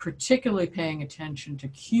 particularly paying attention to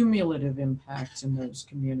cumulative impacts in those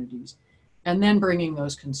communities, and then bringing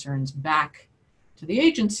those concerns back to the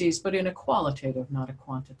agencies, but in a qualitative, not a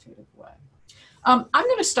quantitative way. I'm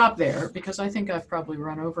going to stop there because I think I've probably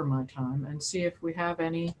run over my time and see if we have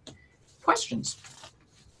any questions.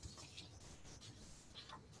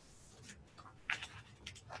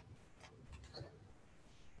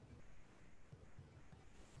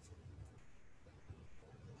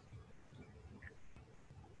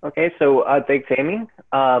 Okay, so thanks, Amy.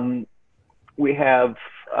 We have,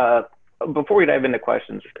 before we dive into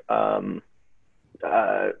questions,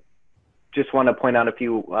 just want to point out a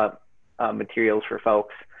few materials for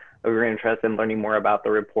folks who are interested in learning more about the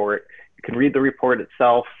report. You can read the report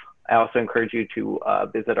itself. I also encourage you to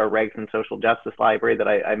visit our Regs and Social Justice Library that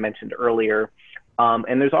I mentioned earlier.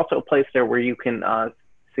 And there's also a place there where you can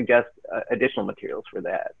suggest additional materials for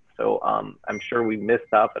that. So I'm sure we missed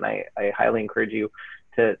stuff, and I highly encourage you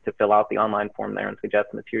to fill out the online form there and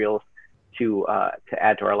suggest materials to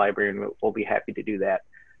add to our library, and we'll be happy to do that.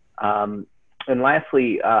 And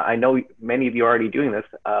lastly, I know many of you are already doing this.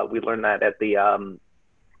 We learned that at the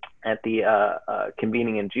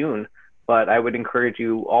convening in June, but I would encourage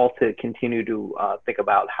you all to continue to think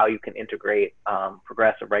about how you can integrate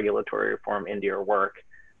progressive regulatory reform into your work.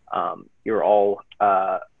 You're all,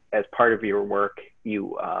 as part of your work,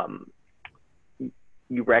 you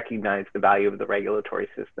recognize the value of the regulatory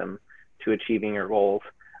system to achieving your goals,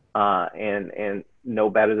 and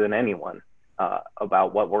know better than anyone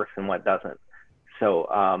about what works and what doesn't.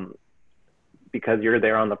 So because you're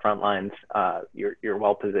there on the front lines, you're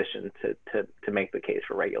well positioned to make the case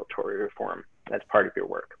for regulatory reform. That's part of your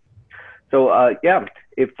work. So yeah,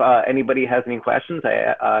 if anybody has any questions,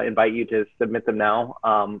 I invite you to submit them now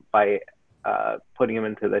by putting them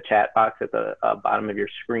into the chat box at the bottom of your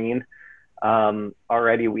screen.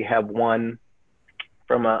 Already we have one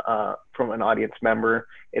from an audience member.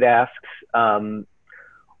 It asks,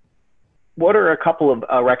 what are a couple of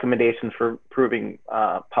recommendations for improving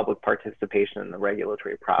public participation in the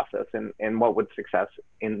regulatory process, and what would success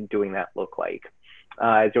in doing that look like?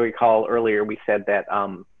 As you recall earlier, we said that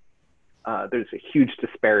there's a huge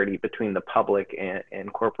disparity between the public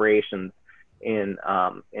and corporations in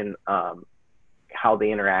how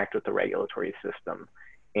they interact with the regulatory system,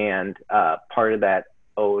 and part of that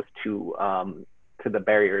owes to the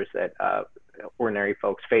barriers that ordinary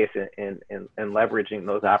folks face in leveraging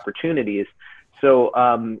those opportunities. So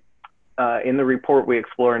in the report, we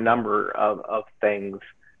explore a number of things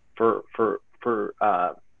for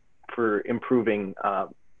improving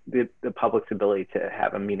the public's ability to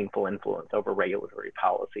have a meaningful influence over regulatory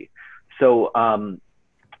policy. So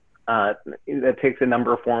that takes a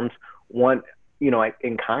number of forms. One,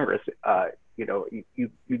 in Congress, you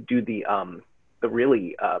do the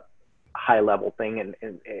really high level thing, and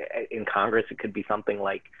in Congress it could be something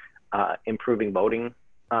like improving voting,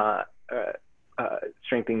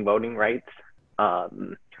 strengthening voting rights,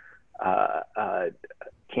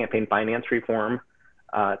 campaign finance reform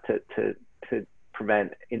to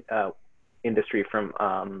prevent industry from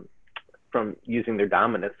using their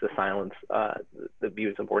dominance to silence the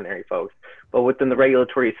views of ordinary folks. But within the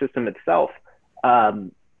regulatory system itself,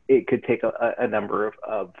 it could take a number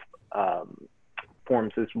of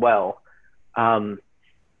forms as well.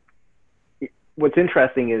 What's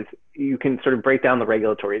interesting is you can sort of break down the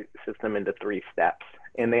regulatory system into 3 steps,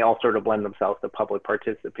 and they all sort of lend themselves to public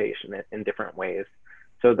participation in different ways.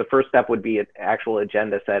 So the first step would be actual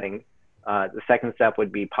agenda setting. The second step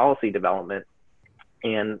would be policy development,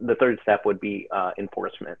 and the third step would be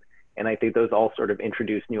enforcement. And I think those all sort of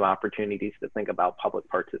introduce new opportunities to think about public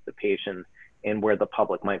participation and where the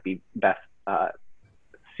public might be best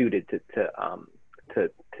suited to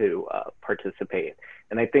participate.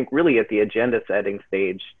 And I think really at the agenda setting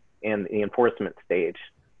stage and the enforcement stage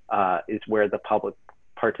is where the public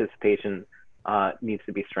participation needs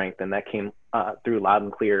to be strengthened. That came through loud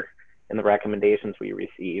and clear in the recommendations we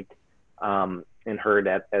received and heard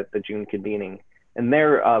at the June convening. And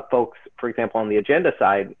there, folks, for example, on the agenda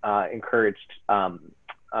side, encouraged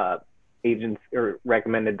agents, or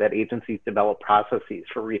recommended that agencies develop processes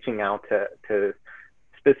for reaching out to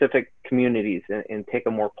specific communities and take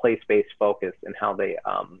a more place-based focus in how they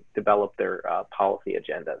develop their policy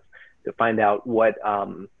agendas, to find out what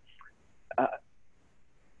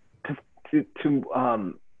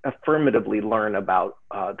to affirmatively learn about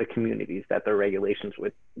the communities that their regulations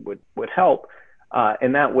would help,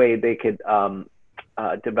 and that way they could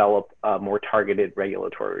develop more targeted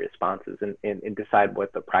regulatory responses and decide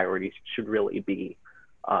what the priorities should really be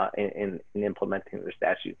in implementing their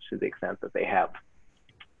statutes to the extent that they have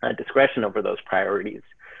discretion over those priorities.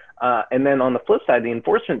 And then on the flip side, the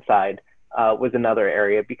enforcement side was another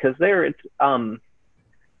area, because there it's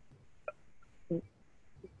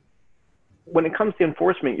when it comes to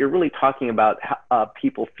enforcement, you're really talking about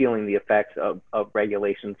people feeling the effects of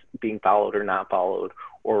regulations being followed or not followed,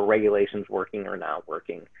 or regulations working or not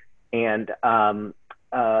working. And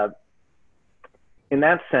in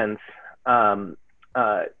that sense,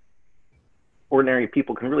 ordinary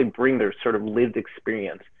people can really bring their sort of lived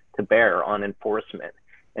experience to bear on enforcement,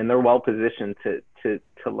 and they're well positioned to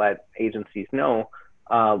let agencies know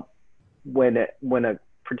when a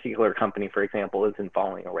particular company, for example, isn't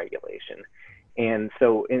following a regulation. And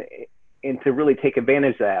so, and to really take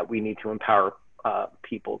advantage of that, we need to empower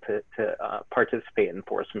people to participate in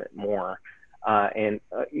enforcement more.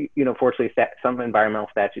 Fortunately, some environmental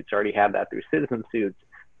statutes already have that through citizen suits,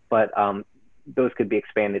 but those could be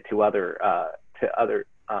expanded to other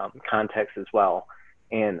contexts as well,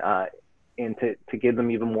 and to give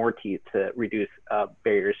them even more teeth to reduce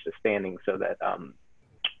barriers to standing, so that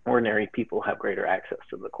ordinary people have greater access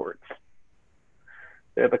to the courts.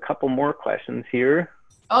 We have a couple more questions here.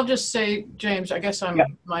 I'll just say, James, I guess am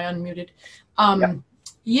I unmuted? Yeah.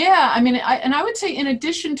 Yeah, I mean, I would say, in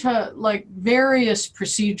addition to like various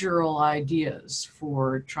procedural ideas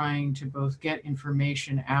for trying to both get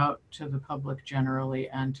information out to the public generally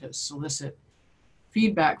and to solicit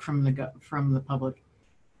feedback from the public,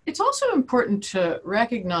 it's also important to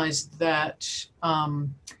recognize that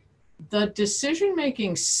The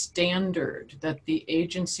decision-making standard that the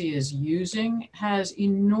agency is using has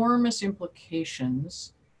enormous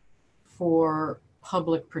implications for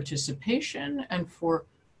public participation and for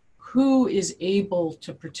who is able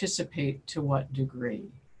to participate to what degree,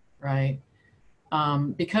 right?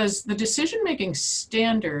 Because the decision-making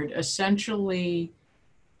standard essentially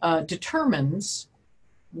determines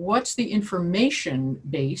what's the information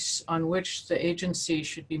base on which the agency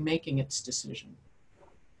should be making its decision.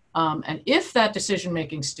 And if that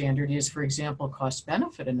decision-making standard is, for example,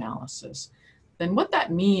 cost-benefit analysis, then what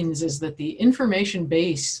that means is that the information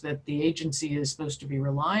base that the agency is supposed to be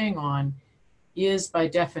relying on is, by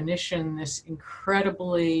definition, this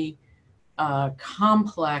incredibly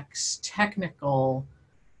complex, technical,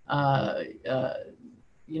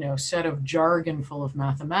 set of jargon full of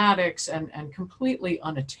mathematics and completely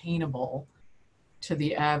unattainable to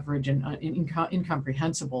the average and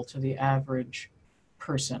incomprehensible to the average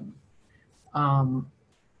person.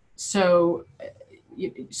 So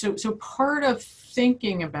part of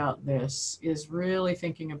thinking about this is really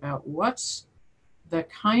thinking about what's the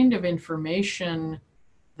kind of information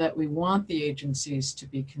that we want the agencies to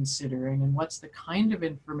be considering, and what's the kind of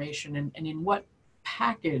information, and in what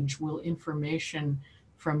package will information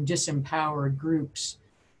from disempowered groups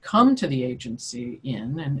come to the agency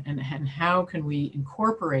in, and how can we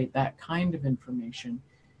incorporate that kind of information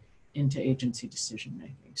into agency decision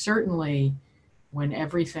making. Certainly, when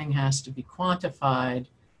everything has to be quantified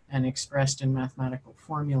and expressed in mathematical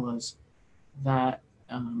formulas, that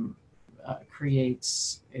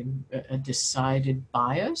creates a decided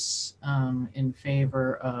bias in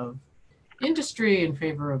favor of industry, in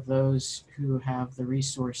favor of those who have the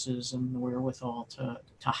resources and the wherewithal to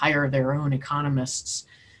hire their own economists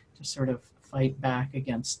to sort of fight back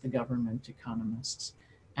against the government economists,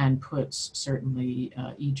 and puts certainly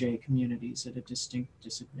EJ communities at a distinct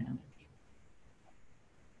disadvantage.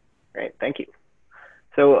 Great, thank you.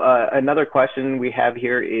 So another question we have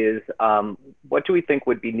here is, what do we think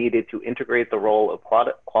would be needed to integrate the role of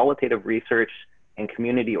qualitative research and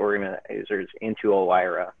community organizers into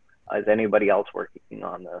OIRA? Is anybody else working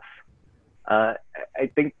on this? I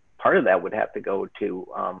think part of that would have to go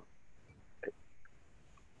to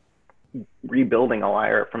rebuilding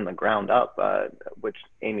OIRA from the ground up, which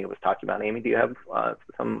Amy was talking about. Amy, do you have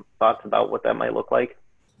some thoughts about what that might look like?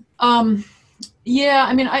 Yeah,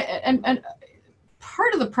 I mean, and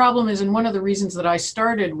part of the problem is, and one of the reasons that I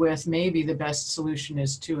started with maybe the best solution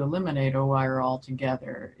is to eliminate OIRA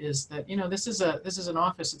altogether, is that, you know, this is an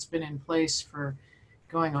office that's been in place for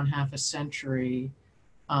going on half a century,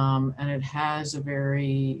 and it has a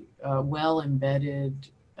very well embedded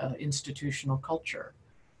institutional culture,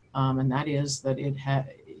 and that is that it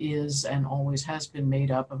is and always has been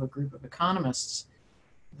made up of a group of economists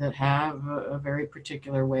that have a very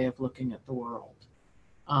particular way of looking at the world.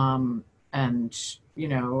 And, you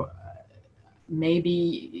know, maybe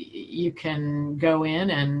you can go in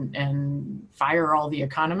and fire all the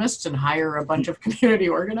economists and hire a bunch of community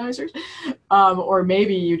organizers, or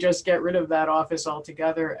maybe you just get rid of that office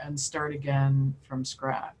altogether and start again from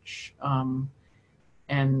scratch.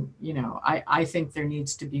 And, you know, I think there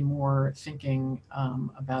needs to be more thinking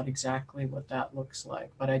about exactly what that looks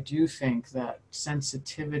like. But I do think that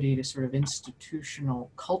sensitivity to sort of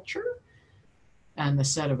institutional culture and the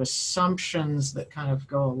set of assumptions that kind of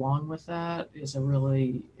go along with that is a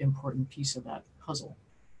really important piece of that puzzle.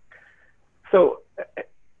 So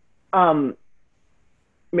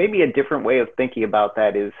maybe a different way of thinking about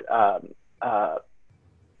that is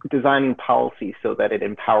designing policy so that it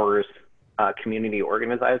empowers community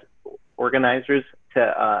organizers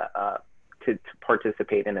to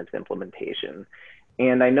participate in its implementation.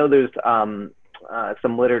 And I know there's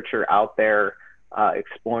some literature out there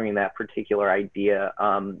exploring that particular idea.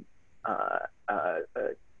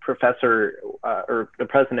 Professor or the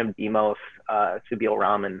president of Demos, Subil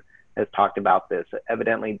Rahman, has talked about this.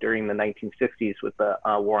 Evidently, during the 1960s, with the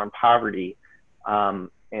war on poverty and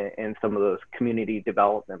some of those community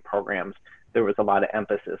development programs, there was a lot of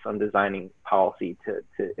emphasis on designing policy to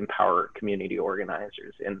empower community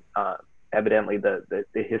organizers. And evidently, the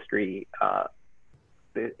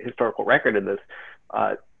historical record of this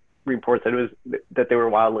reports that that they were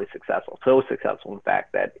wildly successful. So successful, in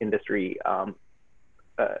fact, that industry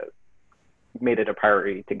made it a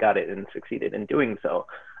priority to gut it and succeeded in doing so.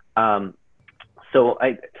 So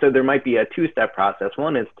there might be a two-step process.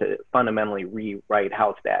 One is to fundamentally rewrite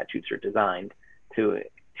how statutes are designed to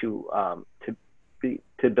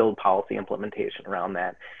build policy implementation around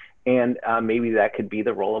that, and maybe that could be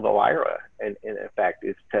the role of OIRA. And in effect,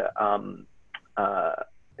 is to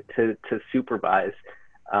supervise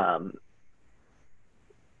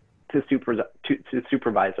to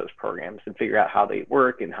supervise those programs and figure out how they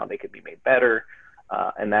work and how they could be made better,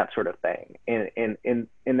 and that sort of thing. And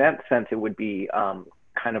in that sense, it would be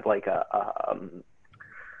kind of like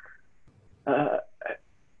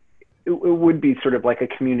it would be sort of like a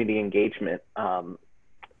community engagement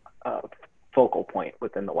focal point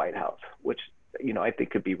within the White House, which, you know, I think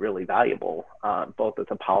could be really valuable, both as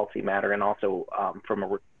a policy matter and also from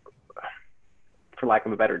a, for lack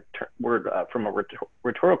of a better word, from a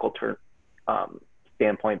rhetorical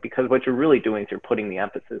standpoint, because what you're really doing is you're putting the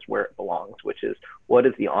emphasis where it belongs, which is what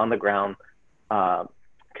is the on the ground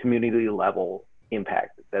community level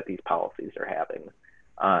impact that these policies are having.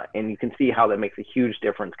 And you can see how that makes a huge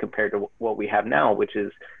difference compared to what we have now, which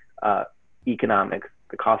is economics,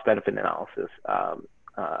 the cost benefit analysis,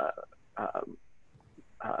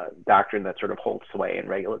 doctrine that sort of holds sway in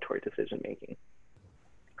regulatory decision making.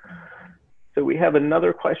 So we have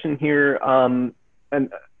another question here, and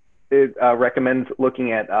it recommends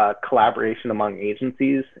looking at collaboration among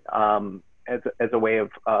agencies as a way of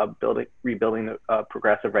rebuilding a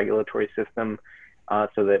progressive regulatory system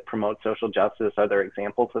so that promotes social justice. Are there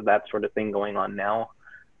examples of that sort of thing going on now?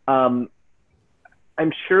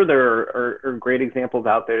 I'm sure there are great examples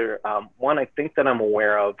out there. One I think that I'm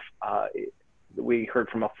aware of, we heard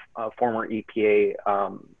from a former EPA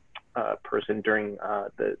person during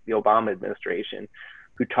the Obama administration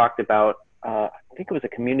who talked about, I think it was a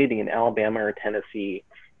community in Alabama or Tennessee,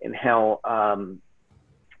 and how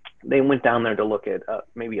they went down there to look at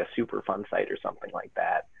maybe a Superfund site or something like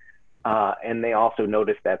that. And they also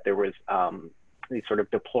noticed that there was these sort of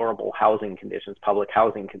deplorable housing conditions, public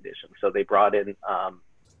housing conditions. So they brought in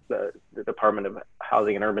the Department of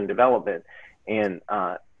Housing and Urban Development and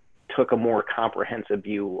took a more comprehensive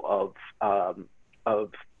view of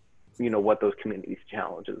you know, what those communities'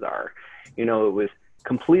 challenges are. You know, it was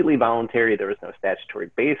completely voluntary. There was no statutory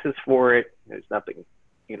basis for it. There's nothing,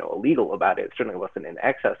 you know, illegal about it. It certainly wasn't in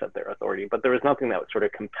excess of their authority, but there was nothing that would sort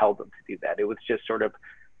of compel them to do that. It was just sort of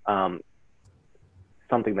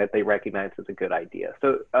something that they recognized as a good idea.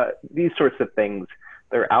 So these sorts of things,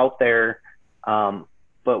 they're out there,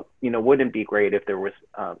 but, you know, wouldn't it be great if there was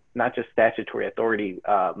not just statutory authority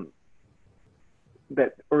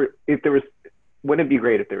wouldn't it be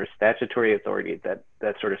great if there was statutory authority that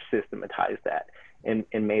sort of systematized that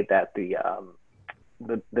and made that the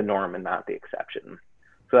norm and not the exception.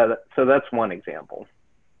 So that's one example.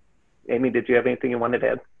 Amy, did you have anything you wanted to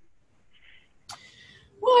add?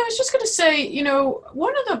 Well, I was just going to say, you know,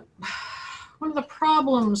 one of the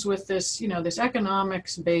problems with this, you know, this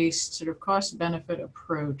economics-based sort of cost-benefit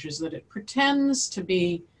approach is that it pretends to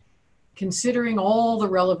be considering all the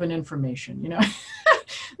relevant information, you know.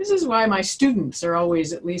 This is why my students are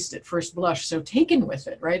always, at least at first blush, so taken with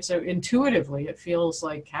it, right? So intuitively, it feels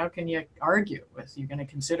like, how can you argue with? You're going to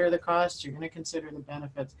consider the costs, you're going to consider the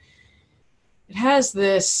benefits. It has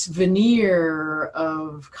this veneer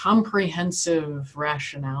of comprehensive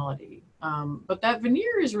rationality, but that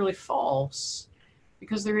veneer is really false,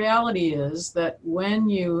 because the reality is that when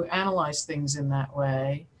you analyze things in that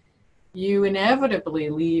way, you inevitably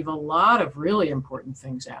leave a lot of really important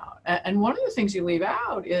things out. And one of the things you leave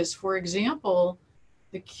out is, for example,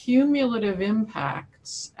 the cumulative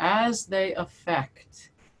impacts as they affect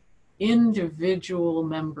individual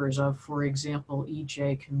members of, for example,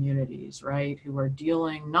 EJ communities, right, who are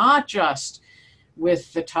dealing not just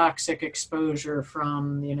with the toxic exposure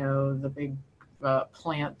from, you know, the big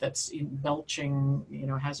plant that's belching, you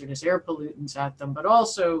know, hazardous air pollutants at them, but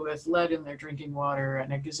also with lead in their drinking water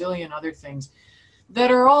and a gazillion other things that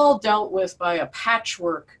are all dealt with by a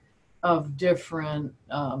patchwork of different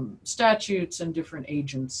statutes and different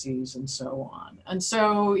agencies and so on. And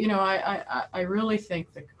so, you know, I really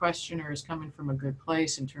think the questioner is coming from a good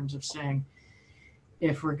place in terms of saying,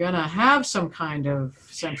 if we're going to have some kind of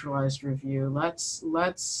centralized review,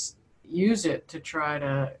 let's use it to try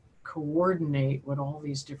to coordinate what all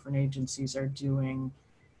these different agencies are doing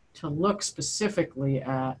to look specifically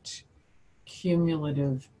at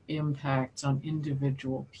cumulative impacts on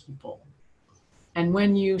individual people. And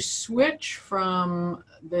when you switch from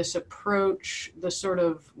this approach, the sort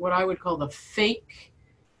of what I would call the fake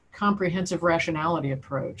comprehensive rationality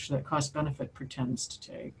approach that cost benefit pretends to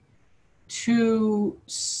take, to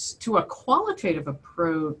a qualitative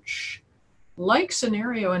approach like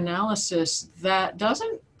scenario analysis that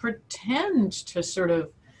doesn't pretend to sort of,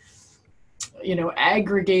 you know,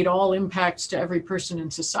 aggregate all impacts to every person in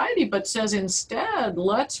society, but says instead,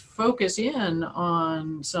 let's focus in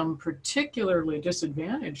on some particularly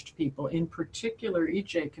disadvantaged people in particular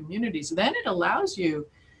EJ communities. Then it allows you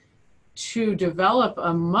to develop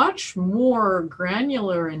a much more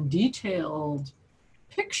granular and detailed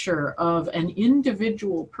picture of an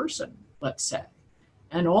individual person, let's say,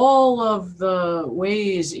 and all of the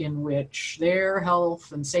ways in which their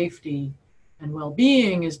health and safety and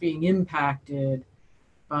well-being is being impacted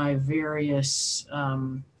by various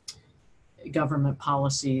government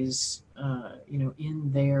policies,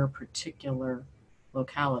 in their particular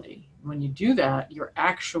locality. When you do that, you're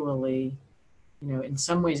actually, in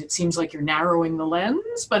some ways it seems like you're narrowing the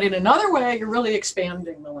lens, but in another way, you're really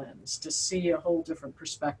expanding the lens to see a whole different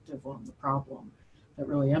perspective on the problem that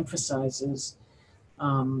really emphasizes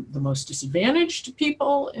the most disadvantaged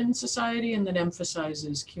people in society and that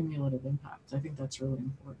emphasizes cumulative impact. I think that's really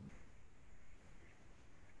important.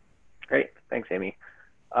 Great, thanks, Amy.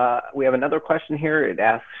 We have another question here. It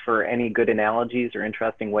asks for any good analogies or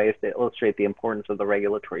interesting ways to illustrate the importance of the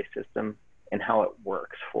regulatory system and how it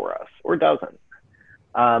works for us or doesn't.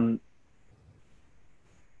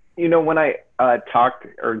 When I talk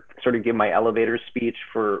or sort of give my elevator speech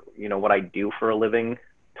for, what I do for a living,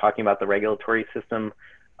 talking about the regulatory system,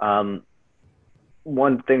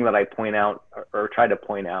 one thing that I point out or try to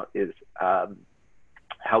point out is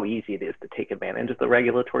how easy it is to take advantage of the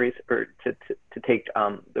regulatory or to take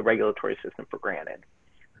the regulatory system for granted.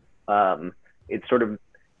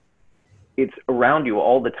 It's around you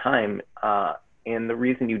all the time, and the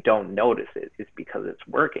reason you don't notice it is because it's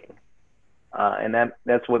working, and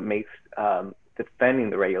that's what makes defending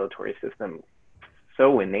the regulatory system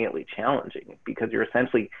so innately challenging, because you're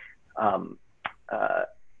essentially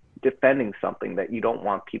defending something that you don't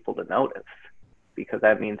want people to notice, because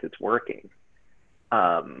that means it's working.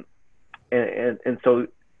 And so,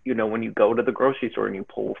 when you go to the grocery store and you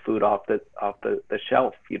pull food off the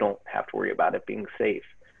shelf, you don't have to worry about it being safe.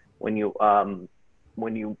 When you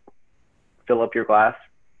fill up your glass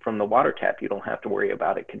from the water tap, you don't have to worry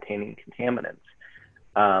about it containing contaminants.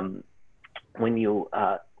 When you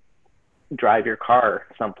drive your car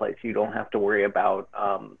someplace, you don't have to worry about,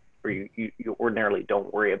 or you ordinarily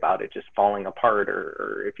don't worry about it just falling apart,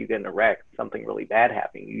 or if you get in a wreck, something really bad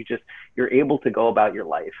happening. You're able to go about your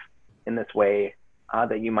life in this way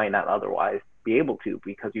that you might not otherwise be able to,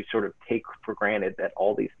 because you sort of take for granted that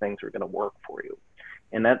all these things are going to work for you.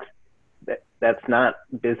 And that's not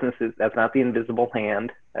businesses, that's not the invisible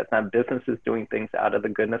hand, that's not businesses doing things out of the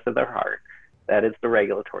goodness of their heart. That is the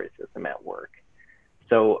regulatory system at work.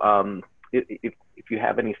 So if you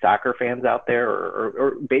have any soccer fans out there,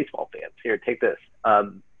 or baseball fans, here, take this.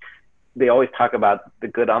 They always talk about the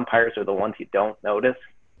good umpires are the ones you don't notice.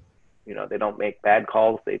 They don't make bad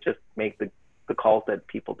calls. They just make the calls that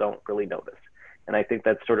people don't really notice. And I think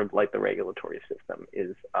that's sort of like the regulatory system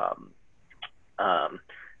is,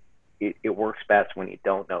 it works best when you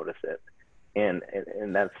don't notice it. And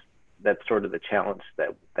that's sort of the challenge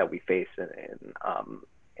that we face in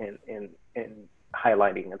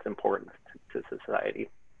highlighting its importance to society.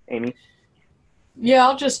 Amy? Yeah,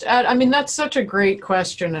 I'll just add, that's such a great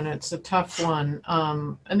question, and it's a tough one.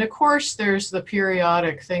 And of course, there's the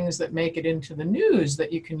periodic things that make it into the news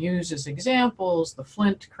that you can use as examples: the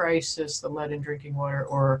Flint crisis, the lead in drinking water,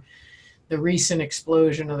 or the recent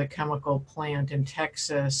explosion of the chemical plant in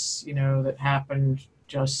Texas, that happened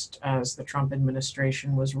just as the Trump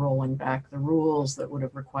administration was rolling back the rules that would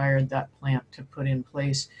have required that plant to put in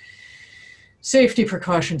place safety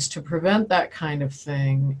precautions to prevent that kind of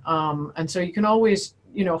thing. And so you can always,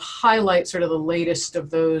 highlight sort of the latest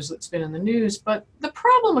of those that's been in the news. But the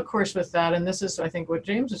problem, of course, with that, and this is, I think, what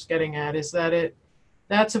James is getting at, is that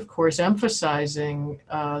that's, of course, emphasizing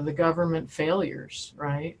the government failures,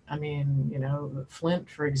 right? Flint,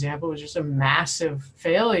 for example, was just a massive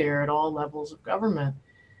failure at all levels of government,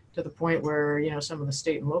 to the point where, some of the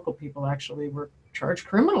state and local people actually were charged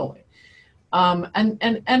criminally. And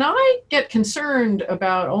I get concerned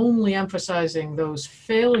about only emphasizing those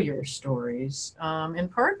failure stories, in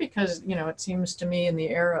part because, it seems to me in the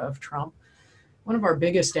era of Trump, one of our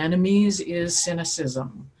biggest enemies is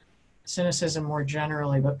cynicism more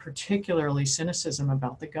generally, but particularly cynicism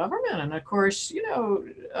about the government. And of course,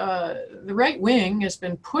 the right wing has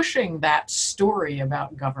been pushing that story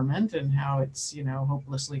about government and how it's,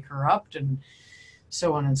 hopelessly corrupt and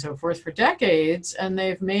so on and so forth for decades, and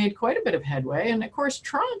they've made quite a bit of headway. And of course,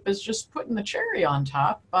 Trump is just putting the cherry on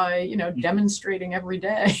top by, demonstrating every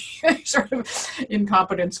day sort of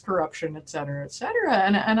incompetence, corruption, et cetera, et cetera.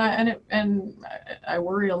 And I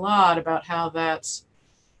worry a lot about how that's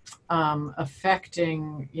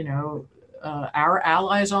affecting, our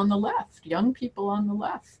allies on the left, young people on the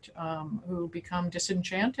left, who become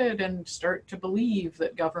disenchanted and start to believe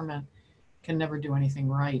that government can never do anything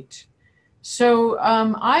right. So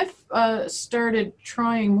I've started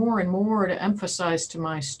trying more and more to emphasize to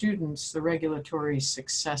my students the regulatory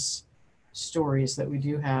success stories that we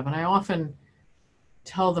do have. And I often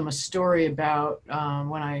tell them a story about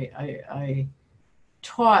when I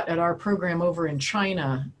taught at our program over in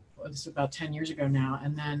China. This is about 10 years ago now.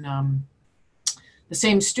 And then the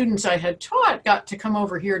same students I had taught got to come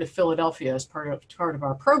over here to Philadelphia as part of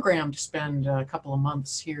our program to spend a couple of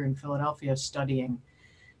months here in Philadelphia studying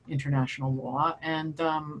international law. And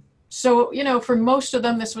so, you know, for most of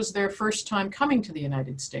them, this was their first time coming to the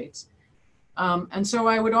United States. And so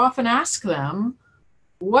I would often ask them,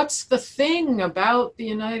 what's the thing about the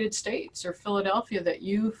United States or Philadelphia that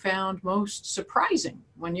you found most surprising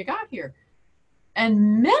when you got here?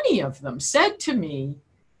 And many of them said to me,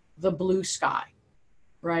 the blue sky,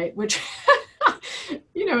 right? Which,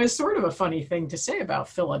 you know, is sort of a funny thing to say about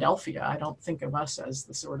Philadelphia. I don't think of us as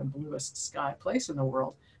the sort of bluest sky place in the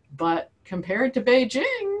world. But compared to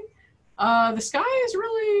Beijing, the sky is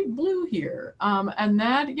really blue here. And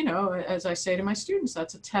that, you know, as I say to my students,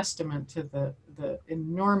 that's a testament to the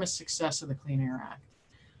enormous success of the Clean Air Act.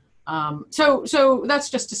 So that's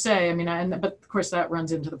just to say, I mean, but of course that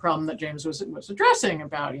runs into the problem that James was addressing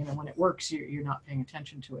about, you know, when it works, you're not paying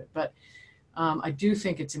attention to it. But I do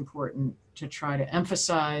think it's important to try to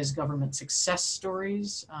emphasize government success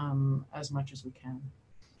stories as much as we can.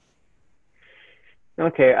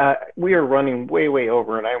 Okay, we are running way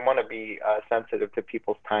over, and I want to be sensitive to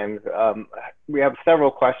people's time. We have several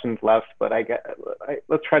questions left, but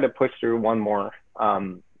let's try to push through one more.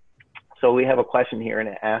 So we have a question here, and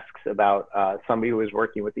it asks about somebody who is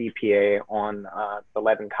working with the EPA on the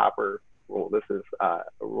lead and copper rule. This is a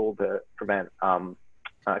rule to prevent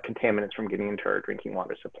contaminants from getting into our drinking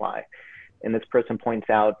water supply. And this person points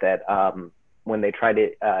out that when they try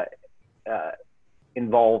to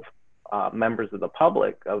involve members of the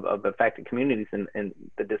public, of affected communities in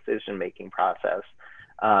the decision-making process,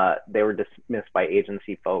 they were dismissed by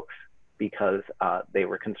agency folks because they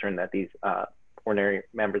were concerned that these ordinary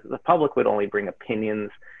members of the public would only bring opinions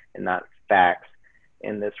and not facts.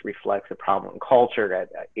 And this reflects a problem in culture at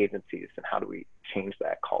agencies, and how do we change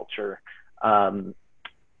that culture?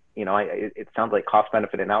 You know, it sounds like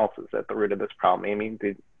cost-benefit analysis at the root of this problem. Amy,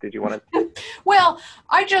 did you want to? Well,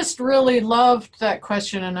 I just really loved that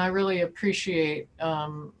question, and I really appreciate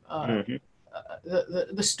the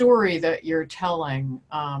story that you're telling,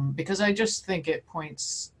 because I just think it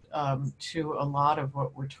points to a lot of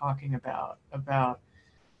what we're talking about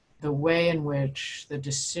the way in which the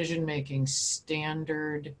decision-making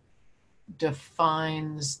standard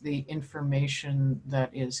defines the information that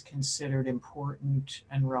is considered important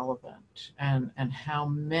and relevant, and how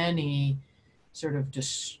many sort of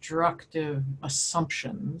destructive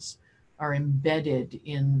assumptions are embedded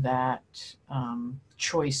in that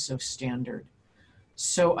choice of standard.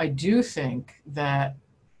 So I do think that,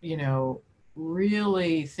 you know,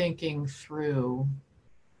 really thinking through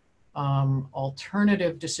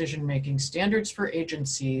alternative decision-making standards for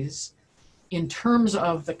agencies in terms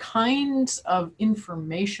of the kinds of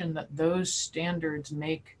information that those standards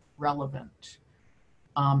make relevant,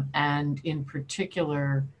 and in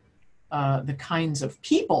particular, the kinds of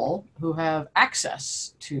people who have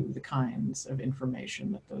access to the kinds of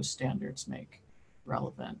information that those standards make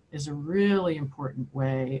relevant, is a really important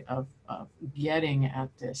way of getting at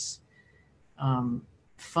this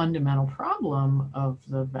fundamental problem of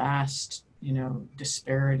the vast, you know,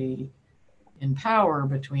 disparity in power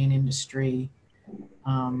between industry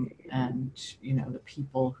and, you know, the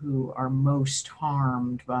people who are most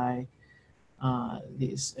harmed by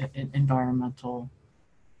these environmental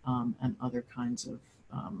and other kinds of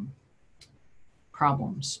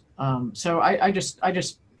problems. So I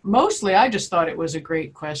just mostly thought it was a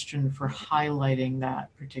great question for highlighting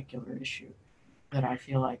that particular issue that I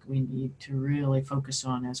feel like we need to really focus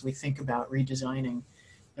on as we think about redesigning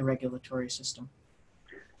the regulatory system.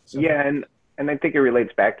 So, yeah, and I think it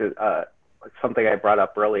relates back to something I brought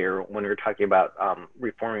up earlier when we were talking about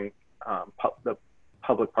reforming the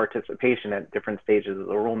public participation at different stages of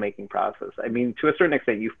the rulemaking process. I mean, to a certain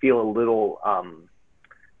extent, you feel a little,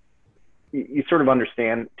 you sort of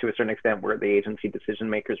understand to a certain extent where the agency decision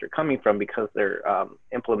makers are coming from, because they're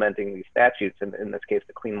implementing these statutes, in this case,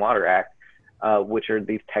 the Clean Water Act, which are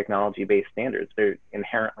these technology-based standards. They're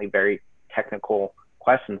inherently very technical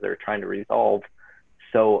questions they're trying to resolve.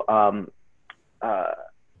 So,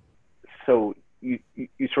 so you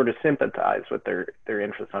sort of sympathize with their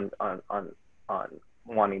interest on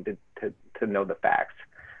wanting to know the facts,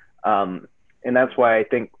 and that's why I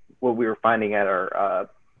think what we were finding at our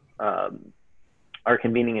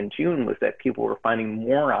convening in June was that people were finding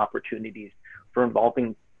more opportunities for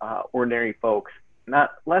involving ordinary folks,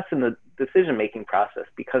 not less in the decision-making process,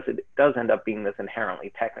 because it does end up being this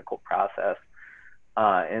inherently technical process,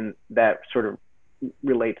 and that sort of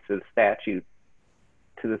relates to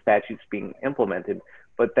the statutes being implemented,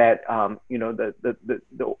 but that you know,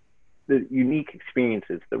 the unique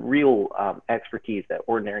experiences, the real expertise that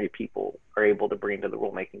ordinary people are able to bring to the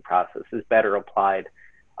rulemaking process is better applied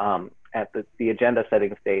at the agenda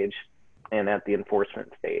setting stage and at the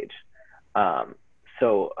enforcement stage.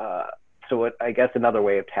 So I guess another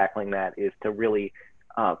way of tackling that is to really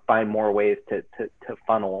find more ways to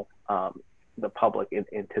funnel the public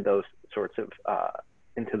into those sorts of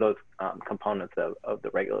components of the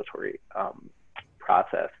regulatory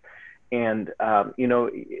process. And you know,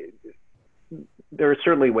 there are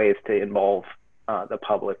certainly ways to involve the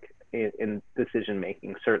public in decision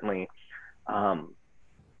making, certainly,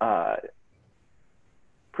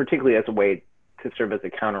 particularly as a way to serve as a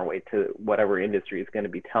counterweight to whatever industry is going to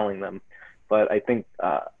be telling them. But I think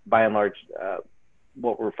by and large,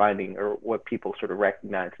 what we're finding, or what people sort of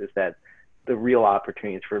recognize, is that the real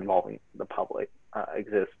opportunities for involving the public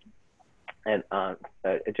exist in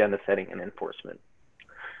agenda setting and enforcement.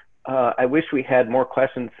 I wish we had more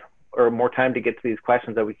questions or more time to get to these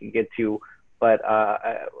questions that we could get to, but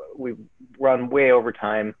we've run way over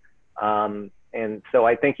time. And so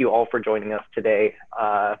I thank you all for joining us today,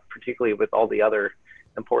 particularly with all the other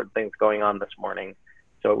important things going on this morning.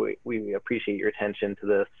 So we appreciate your attention to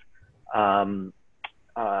this.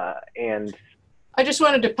 And I just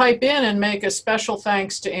wanted to pipe in and make a special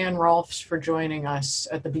thanks to Ann Rolfs for joining us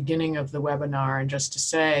at the beginning of the webinar, and just to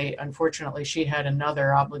say, unfortunately, she had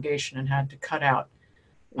another obligation and had to cut out.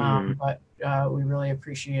 But we really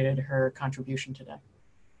appreciated her contribution today.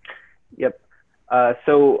 Yep.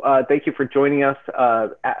 So thank you for joining us.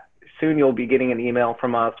 Soon you'll be getting an email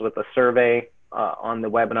from us with a survey on the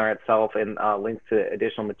webinar itself, and links to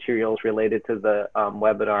additional materials related to the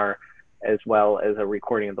webinar, as well as a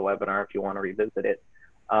recording of the webinar if you want to revisit it.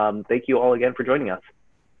 Thank you all again for joining us.